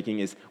point he's making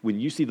is when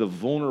you see the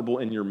vulnerable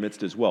in your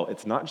midst as well,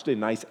 it's not just a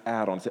nice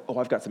add-on. Say, oh,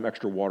 I've got some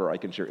extra water I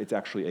can share. It's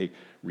actually a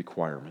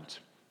requirement.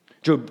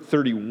 Job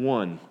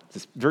 31,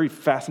 this very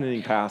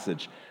fascinating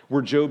passage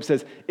where Job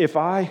says, if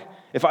I've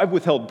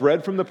withheld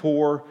bread from the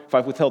poor, if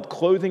I've withheld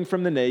clothing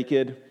from the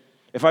naked,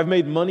 if I've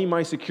made money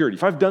my security,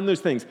 if I've done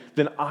those things,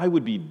 then I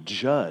would be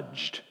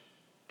judged,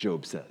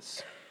 Job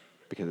says,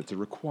 because it's a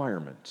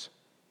requirement.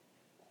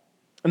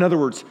 In other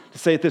words, to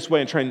say it this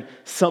way and try and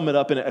sum it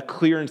up in a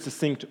clear and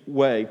succinct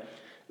way,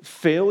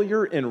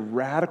 failure in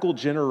radical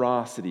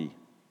generosity,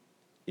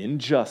 in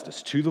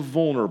justice to the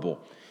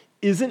vulnerable,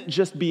 isn't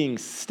just being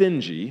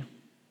stingy,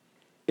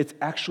 it's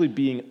actually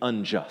being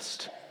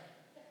unjust.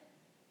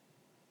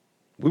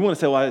 We want to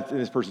say, well,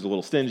 this person's a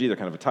little stingy, they're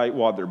kind of a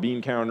tightwad, they're a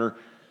bean counter.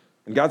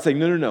 And God's saying,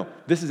 no,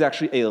 this is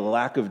actually a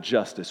lack of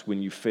justice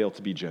when you fail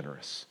to be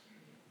generous.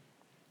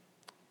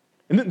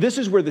 And this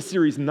is where the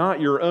series Not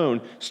Your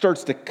Own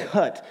starts to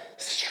cut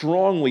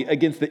strongly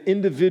against the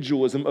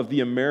individualism of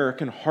the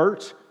American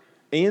heart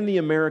and the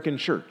American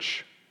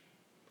church,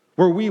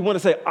 where we want to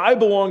say, I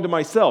belong to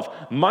myself,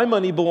 my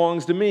money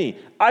belongs to me,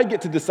 I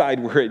get to decide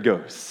where it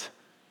goes.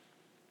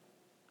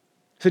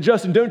 So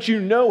Justin, don't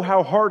you know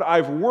how hard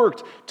I've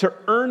worked to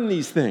earn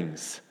these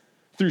things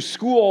through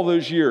school all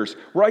those years,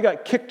 where I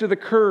got kicked to the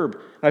curb,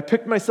 and I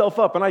picked myself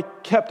up, and I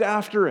kept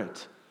after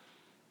it.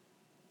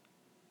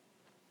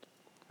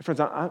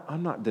 Friends,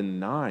 I'm not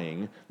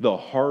denying the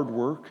hard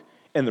work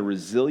and the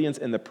resilience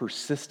and the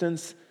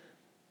persistence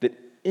that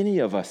any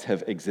of us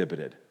have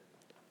exhibited.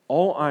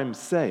 All I'm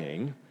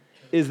saying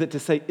is that to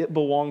say it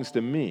belongs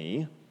to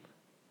me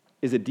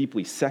is a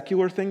deeply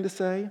secular thing to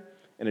say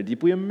and a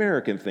deeply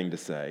American thing to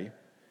say,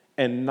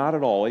 and not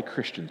at all a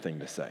Christian thing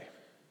to say.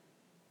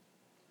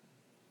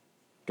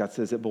 God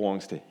says it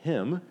belongs to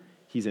Him.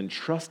 He's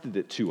entrusted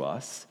it to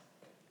us.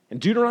 And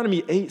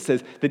Deuteronomy 8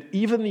 says that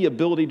even the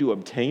ability to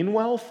obtain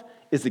wealth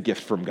is a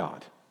gift from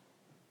God.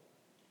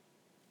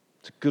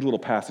 It's a good little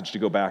passage to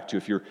go back to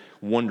if you're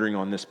wondering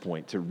on this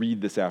point, to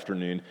read this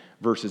afternoon,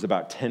 verses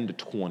about 10 to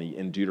 20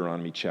 in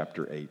Deuteronomy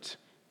chapter 8.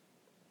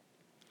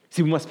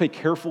 See, we must pay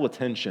careful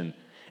attention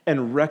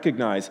and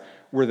recognize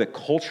where the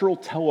cultural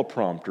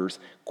teleprompters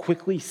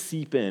quickly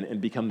seep in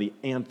and become the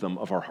anthem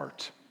of our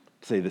heart.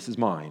 Say, this is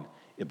mine.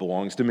 It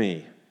belongs to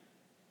me.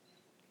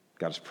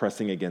 God is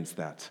pressing against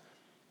that.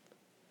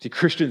 See,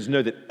 Christians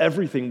know that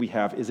everything we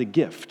have is a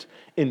gift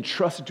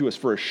entrusted to us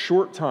for a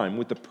short time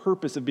with the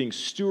purpose of being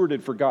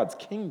stewarded for God's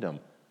kingdom.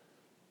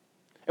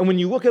 And when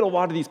you look at a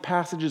lot of these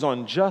passages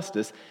on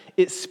justice,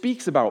 it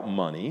speaks about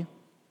money.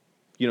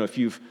 You know, if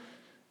you've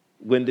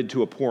lended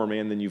to a poor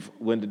man, then you've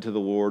lended to the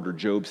Lord, or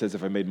Job says,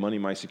 if I made money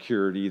my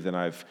security, then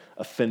I've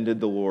offended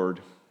the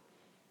Lord.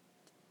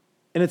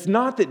 And it's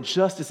not that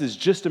justice is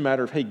just a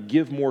matter of, hey,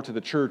 give more to the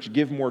church,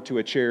 give more to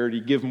a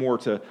charity, give more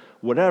to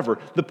whatever.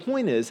 The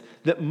point is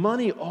that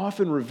money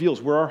often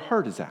reveals where our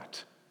heart is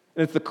at.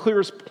 And it's the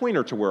clearest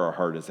pointer to where our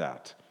heart is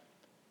at.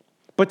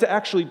 But to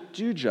actually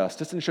do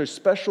justice and show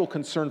special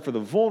concern for the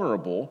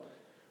vulnerable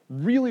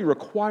really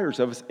requires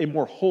of us a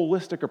more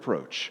holistic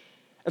approach.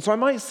 And so I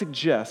might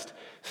suggest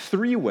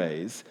 3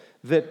 ways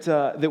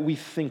that we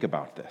think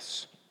about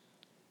this.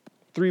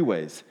 3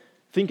 ways.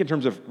 Think in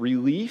terms of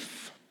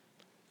relief,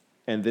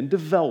 and then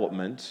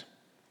development,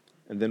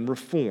 and then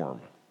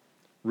reform.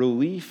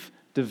 Relief,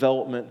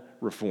 development,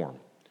 reform.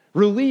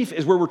 Relief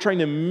is where we're trying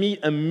to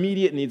meet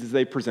immediate needs as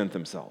they present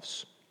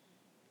themselves.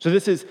 So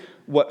this is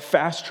what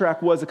Fast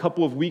Track was a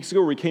couple of weeks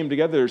ago, where we came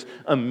together. There's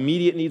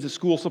immediate needs of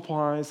school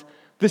supplies.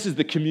 This is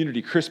the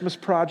Community Christmas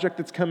Project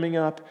that's coming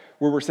up,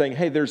 where we're saying,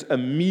 hey, there's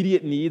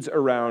immediate needs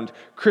around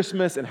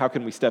Christmas, and how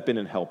can we step in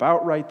and help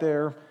out right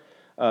there?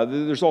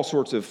 There's all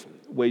sorts of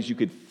ways you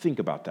could think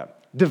about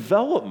that.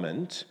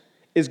 Development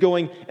is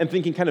going and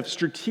thinking kind of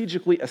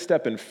strategically a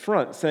step in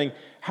front, saying,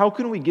 how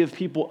can we give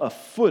people a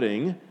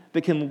footing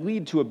that can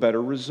lead to a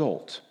better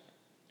result?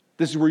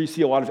 This is where you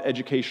see a lot of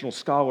educational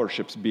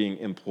scholarships being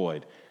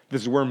employed.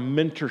 This is where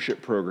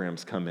mentorship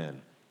programs come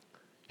in.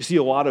 You see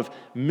a lot of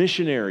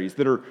missionaries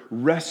that are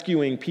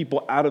rescuing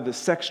people out of the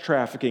sex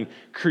trafficking,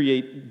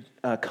 create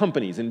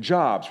companies and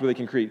jobs where they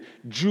can create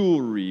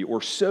jewelry or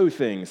sew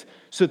things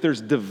so that there's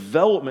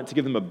development to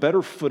give them a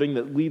better footing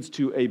that leads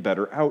to a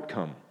better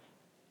outcome.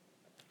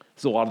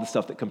 It's a lot of the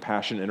stuff that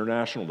Compassion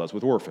International does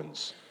with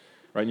orphans,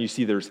 right? And you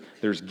see there's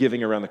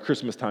giving around the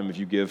Christmas time if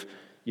you give,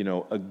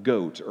 a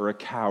goat or a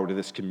cow to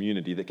this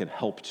community that can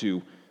help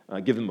to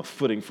give them a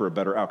footing for a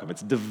better outcome.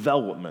 It's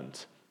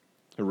development,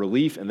 a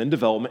relief, and then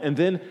development, and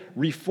then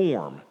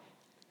reform,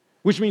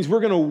 which means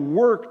we're going to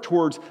work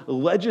towards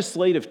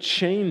legislative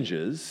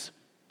changes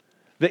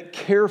that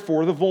care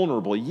for the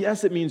vulnerable.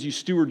 Yes, it means you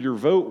steward your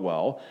vote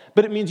well,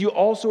 but it means you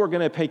also are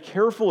going to pay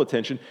careful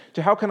attention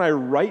to how can I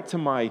write to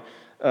my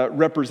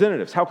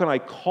representatives? How can I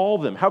call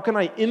them? How can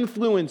I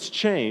influence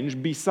change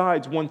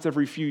besides once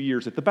every few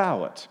years at the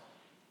ballot?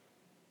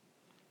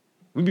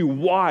 We'd be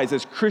wise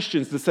as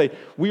Christians to say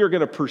we are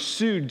going to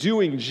pursue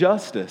doing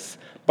justice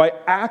by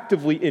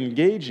actively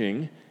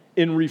engaging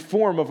in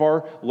reform of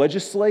our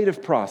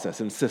legislative process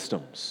and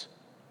systems.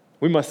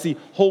 We must see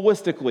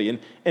holistically,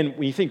 and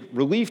when you think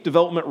relief,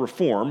 development,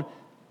 reform,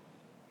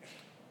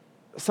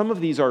 some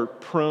of these are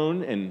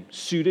prone and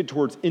suited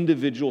towards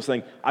individuals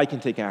saying, I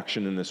can take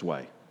action in this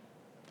way.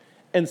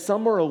 And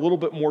some are a little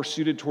bit more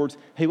suited towards,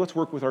 hey, let's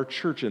work with our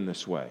church in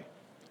this way.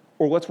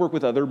 Or let's work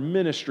with other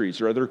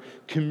ministries or other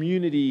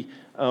community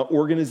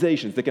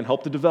organizations that can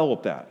help to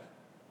develop that.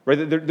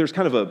 Right? There's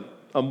kind of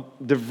a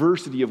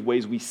diversity of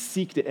ways we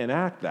seek to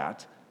enact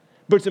that,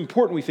 but it's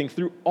important we think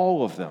through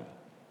all of them.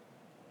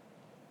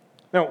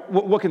 Now,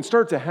 what can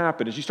start to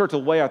happen is you start to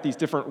lay out these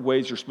different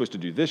ways you're supposed to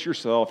do this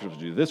yourself, you're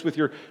supposed to do this with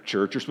your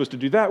church, you're supposed to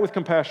do that with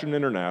Compassion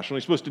International,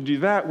 you're supposed to do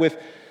that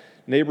with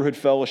Neighborhood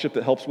Fellowship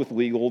that helps with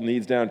legal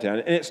needs downtown.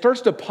 And it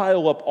starts to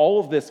pile up all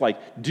of this,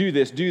 like, do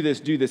this,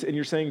 and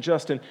you're saying,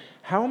 Justin,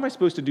 how am I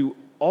supposed to do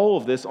all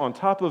of this on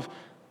top of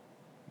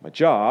my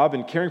job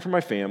and caring for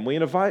my family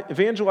and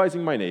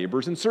evangelizing my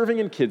neighbors and serving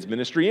in kids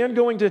ministry and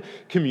going to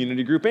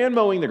community group and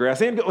mowing the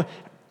grass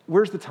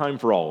where's the time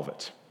for all of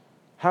it?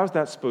 How's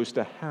that supposed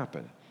to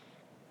happen?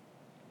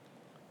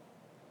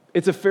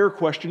 It's a fair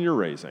question you're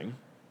raising.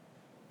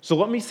 So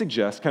let me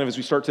suggest, kind of as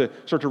we start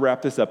to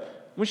wrap this up,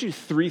 I want you to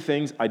do 3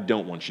 things I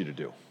don't want you to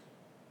do.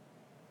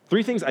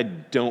 3 things I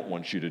don't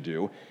want you to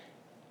do.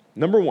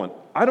 Number 1,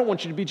 I don't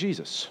want you to be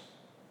Jesus.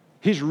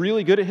 He's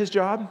really good at his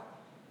job.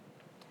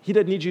 He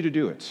doesn't need you to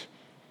do it.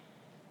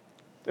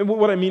 And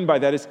what I mean by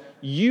that is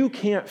you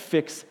can't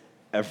fix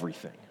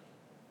everything.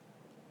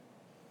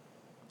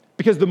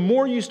 Because the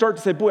more you start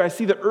to say, boy, I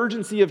see the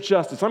urgency of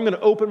justice, I'm going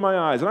to open my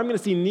eyes, and I'm going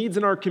to see needs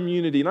in our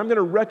community, and I'm going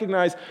to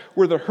recognize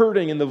where the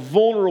hurting and the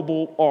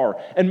vulnerable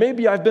are, and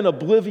maybe I've been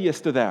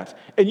oblivious to that,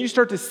 and you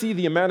start to see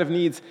the amount of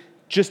needs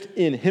just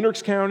in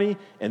Hendricks County,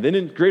 and then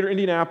in greater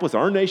Indianapolis,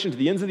 our nation, to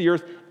the ends of the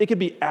earth, it can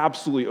be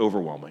absolutely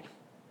overwhelming.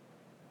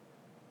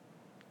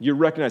 You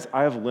recognize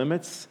I have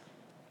limits.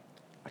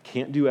 I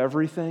can't do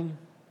everything.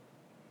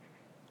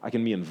 I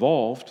can be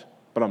involved,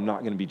 but I'm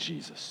not going to be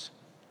Jesus.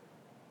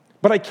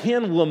 But I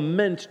can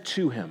lament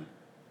to him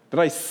that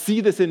I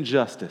see this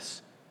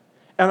injustice,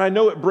 and I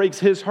know it breaks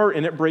his heart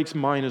and it breaks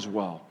mine as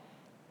well.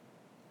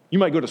 You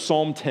might go to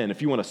Psalm 10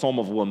 if you want a psalm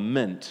of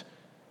lament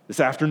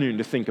this afternoon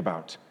to think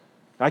about.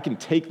 I can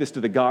take this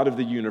to the God of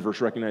the universe,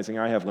 recognizing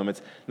I have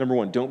limits. Number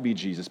 1, don't be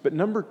Jesus. But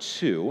number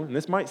 2, and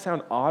this might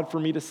sound odd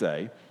for me to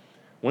say,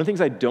 one of the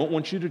things I don't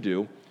want you to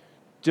do,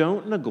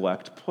 don't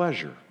neglect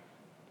pleasure.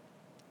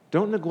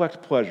 Don't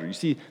neglect pleasure. You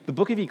see, the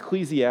book of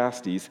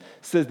Ecclesiastes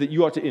says that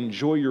you ought to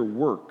enjoy your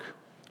work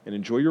and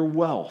enjoy your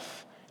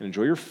wealth and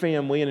enjoy your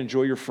family and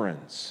enjoy your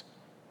friends.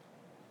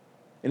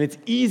 And it's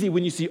easy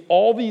when you see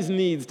all these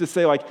needs to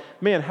say like,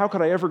 man, how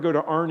could I ever go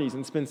to Arnie's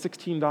and spend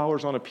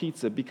 $16 on a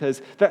pizza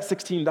because that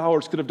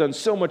 $16 could have done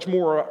so much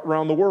more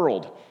around the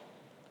world.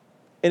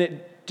 And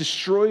it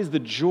destroys the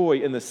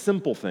joy in the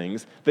simple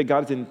things that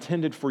God has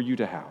intended for you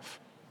to have.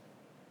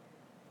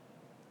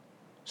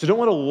 So don't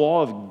let a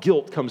law of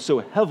guilt come so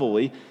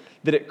heavily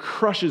that it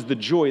crushes the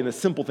joy in the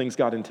simple things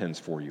God intends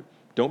for you.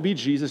 Don't be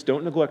Jesus,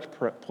 don't neglect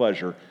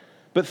pleasure.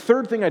 But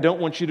third thing I don't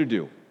want you to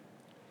do,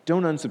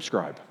 don't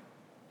unsubscribe.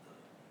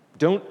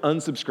 Don't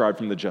unsubscribe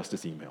from the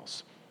Justice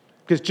emails.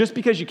 Because just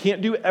because you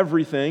can't do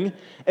everything,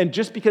 and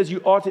just because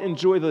you ought to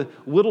enjoy the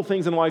little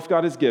things in life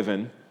God has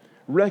given,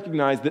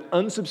 recognize that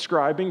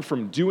unsubscribing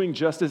from doing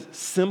justice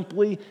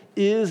simply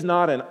is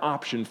not an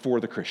option for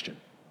the Christian.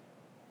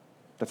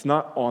 That's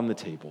not on the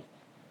table.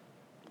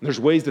 There's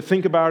ways to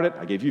think about it.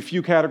 I gave you a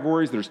few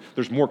categories.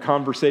 There's more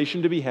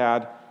conversation to be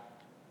had.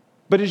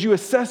 But as you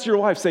assess your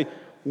life, say,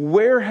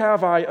 where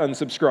have I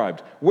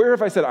unsubscribed? Where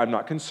have I said, I'm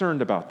not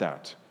concerned about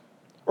that?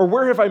 Or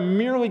where have I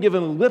merely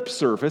given lip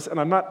service and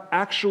I'm not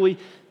actually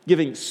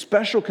giving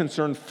special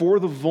concern for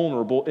the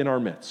vulnerable in our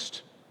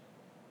midst?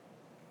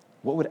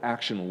 What would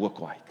action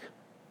look like?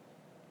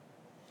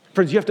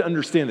 Friends, you have to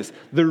understand this.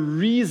 The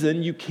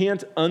reason you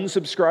can't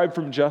unsubscribe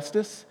from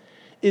justice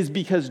is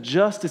because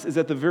justice is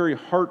at the very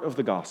heart of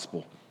the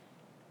gospel.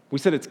 We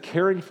said it's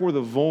caring for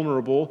the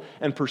vulnerable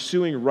and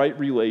pursuing right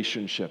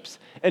relationships.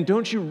 And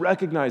don't you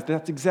recognize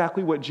that's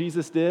exactly what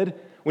Jesus did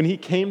when he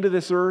came to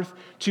this earth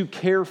to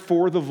care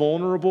for the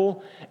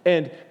vulnerable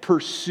and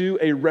pursue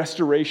a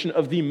restoration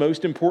of the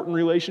most important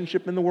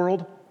relationship in the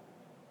world?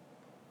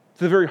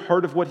 It's the very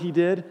heart of what he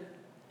did.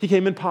 He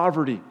came in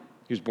poverty.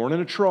 He was born in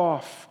a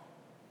trough.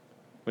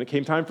 When it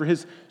came time for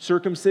his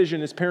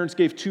circumcision, his parents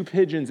gave 2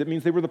 pigeons. It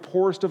means they were the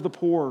poorest of the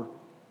poor.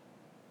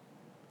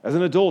 As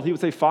an adult, he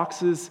would say,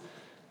 foxes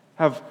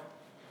have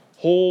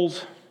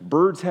holes,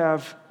 birds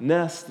have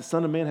nests, the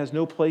Son of Man has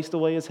no place to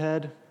lay his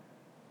head.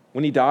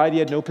 When he died, he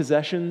had no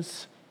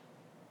possessions.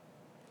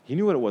 He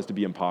knew what it was to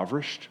be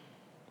impoverished.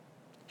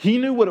 He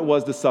knew what it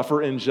was to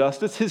suffer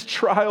injustice. His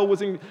trial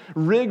was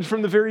rigged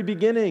from the very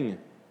beginning.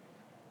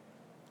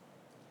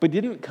 But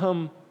he didn't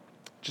come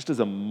just as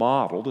a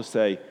model to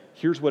say,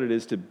 here's what it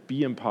is to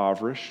be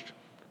impoverished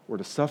or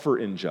to suffer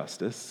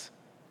injustice.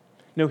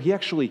 No, he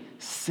actually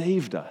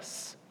saved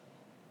us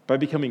by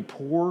becoming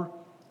poor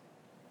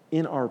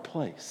in our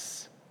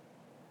place,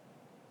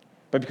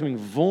 by becoming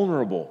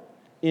vulnerable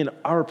in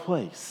our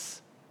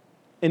place.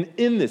 And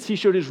in this, he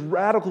showed his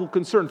radical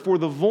concern for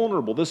the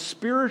vulnerable, the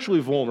spiritually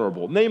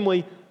vulnerable,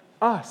 namely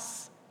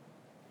us.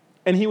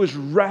 And he was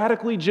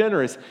radically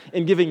generous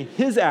in giving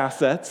his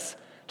assets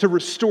to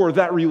restore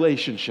that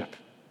relationship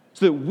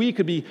so that we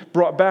could be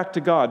brought back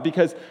to God,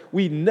 because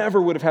we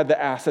never would have had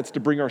the assets to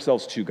bring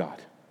ourselves to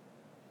God.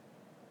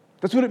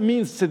 That's what it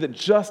means to say that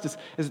justice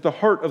is at the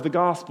heart of the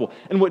gospel.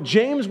 And what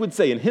James would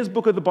say in his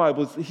book of the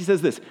Bible is, he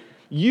says this,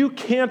 you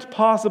can't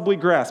possibly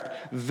grasp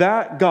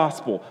that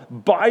gospel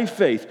by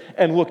faith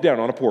and look down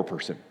on a poor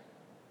person.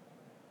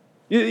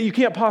 You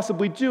can't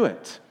possibly do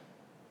it.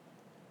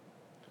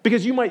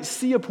 Because you might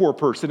see a poor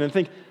person and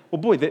think, well,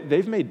 boy,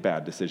 they've made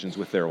bad decisions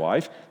with their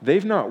life.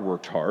 They've not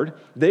worked hard.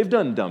 They've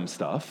done dumb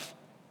stuff.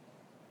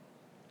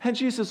 And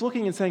Jesus is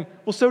looking and saying,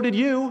 well, so did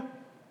you.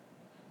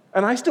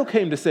 And I still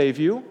came to save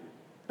you.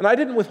 And I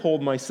didn't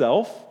withhold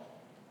myself.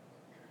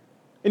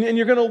 And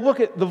you're going to look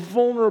at the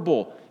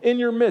vulnerable in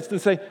your midst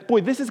and say,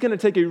 boy, this is going to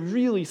take a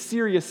really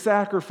serious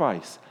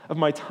sacrifice of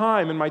my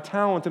time and my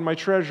talent and my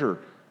treasure.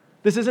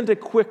 This isn't a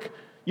quick,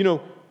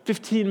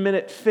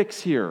 15-minute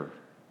fix here.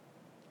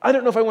 I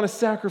don't know if I want to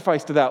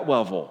sacrifice to that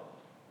level.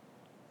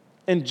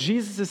 And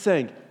Jesus is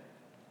saying,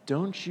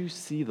 don't you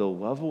see the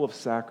level of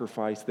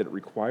sacrifice that it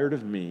required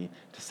of me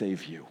to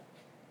save you?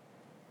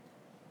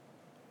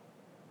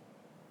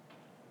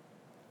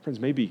 Friends,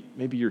 maybe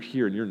you're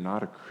here and you're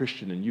not a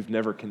Christian and you've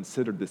never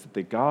considered this, that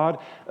the God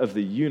of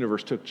the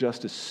universe took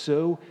justice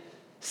so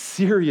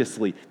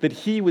seriously that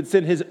he would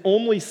send his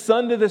only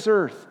son to this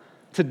earth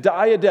to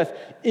die a death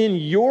in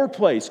your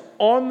place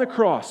on the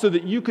cross so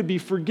that you could be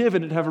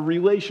forgiven and have a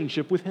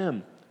relationship with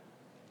him.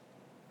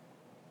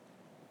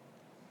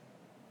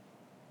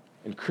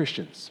 And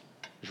Christians,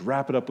 just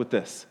wrap it up with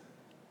this.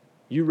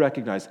 You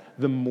recognize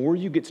the more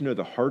you get to know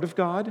the heart of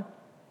God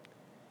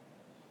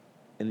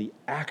and the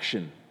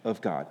action of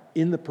God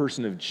in the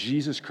person of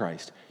Jesus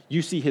Christ,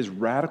 you see his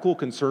radical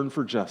concern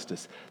for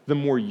justice, the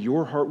more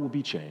your heart will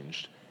be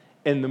changed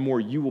and the more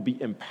you will be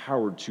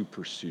empowered to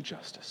pursue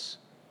justice.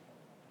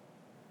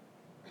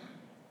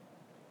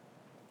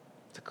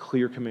 It's a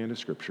clear command of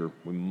Scripture.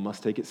 We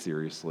must take it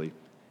seriously,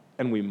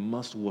 and we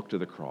must look to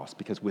the cross,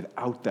 because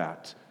without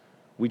that,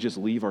 we just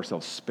leave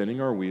ourselves spinning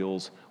our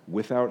wheels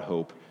without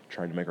hope,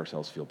 trying to make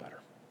ourselves feel better.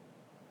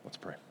 Let's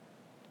pray.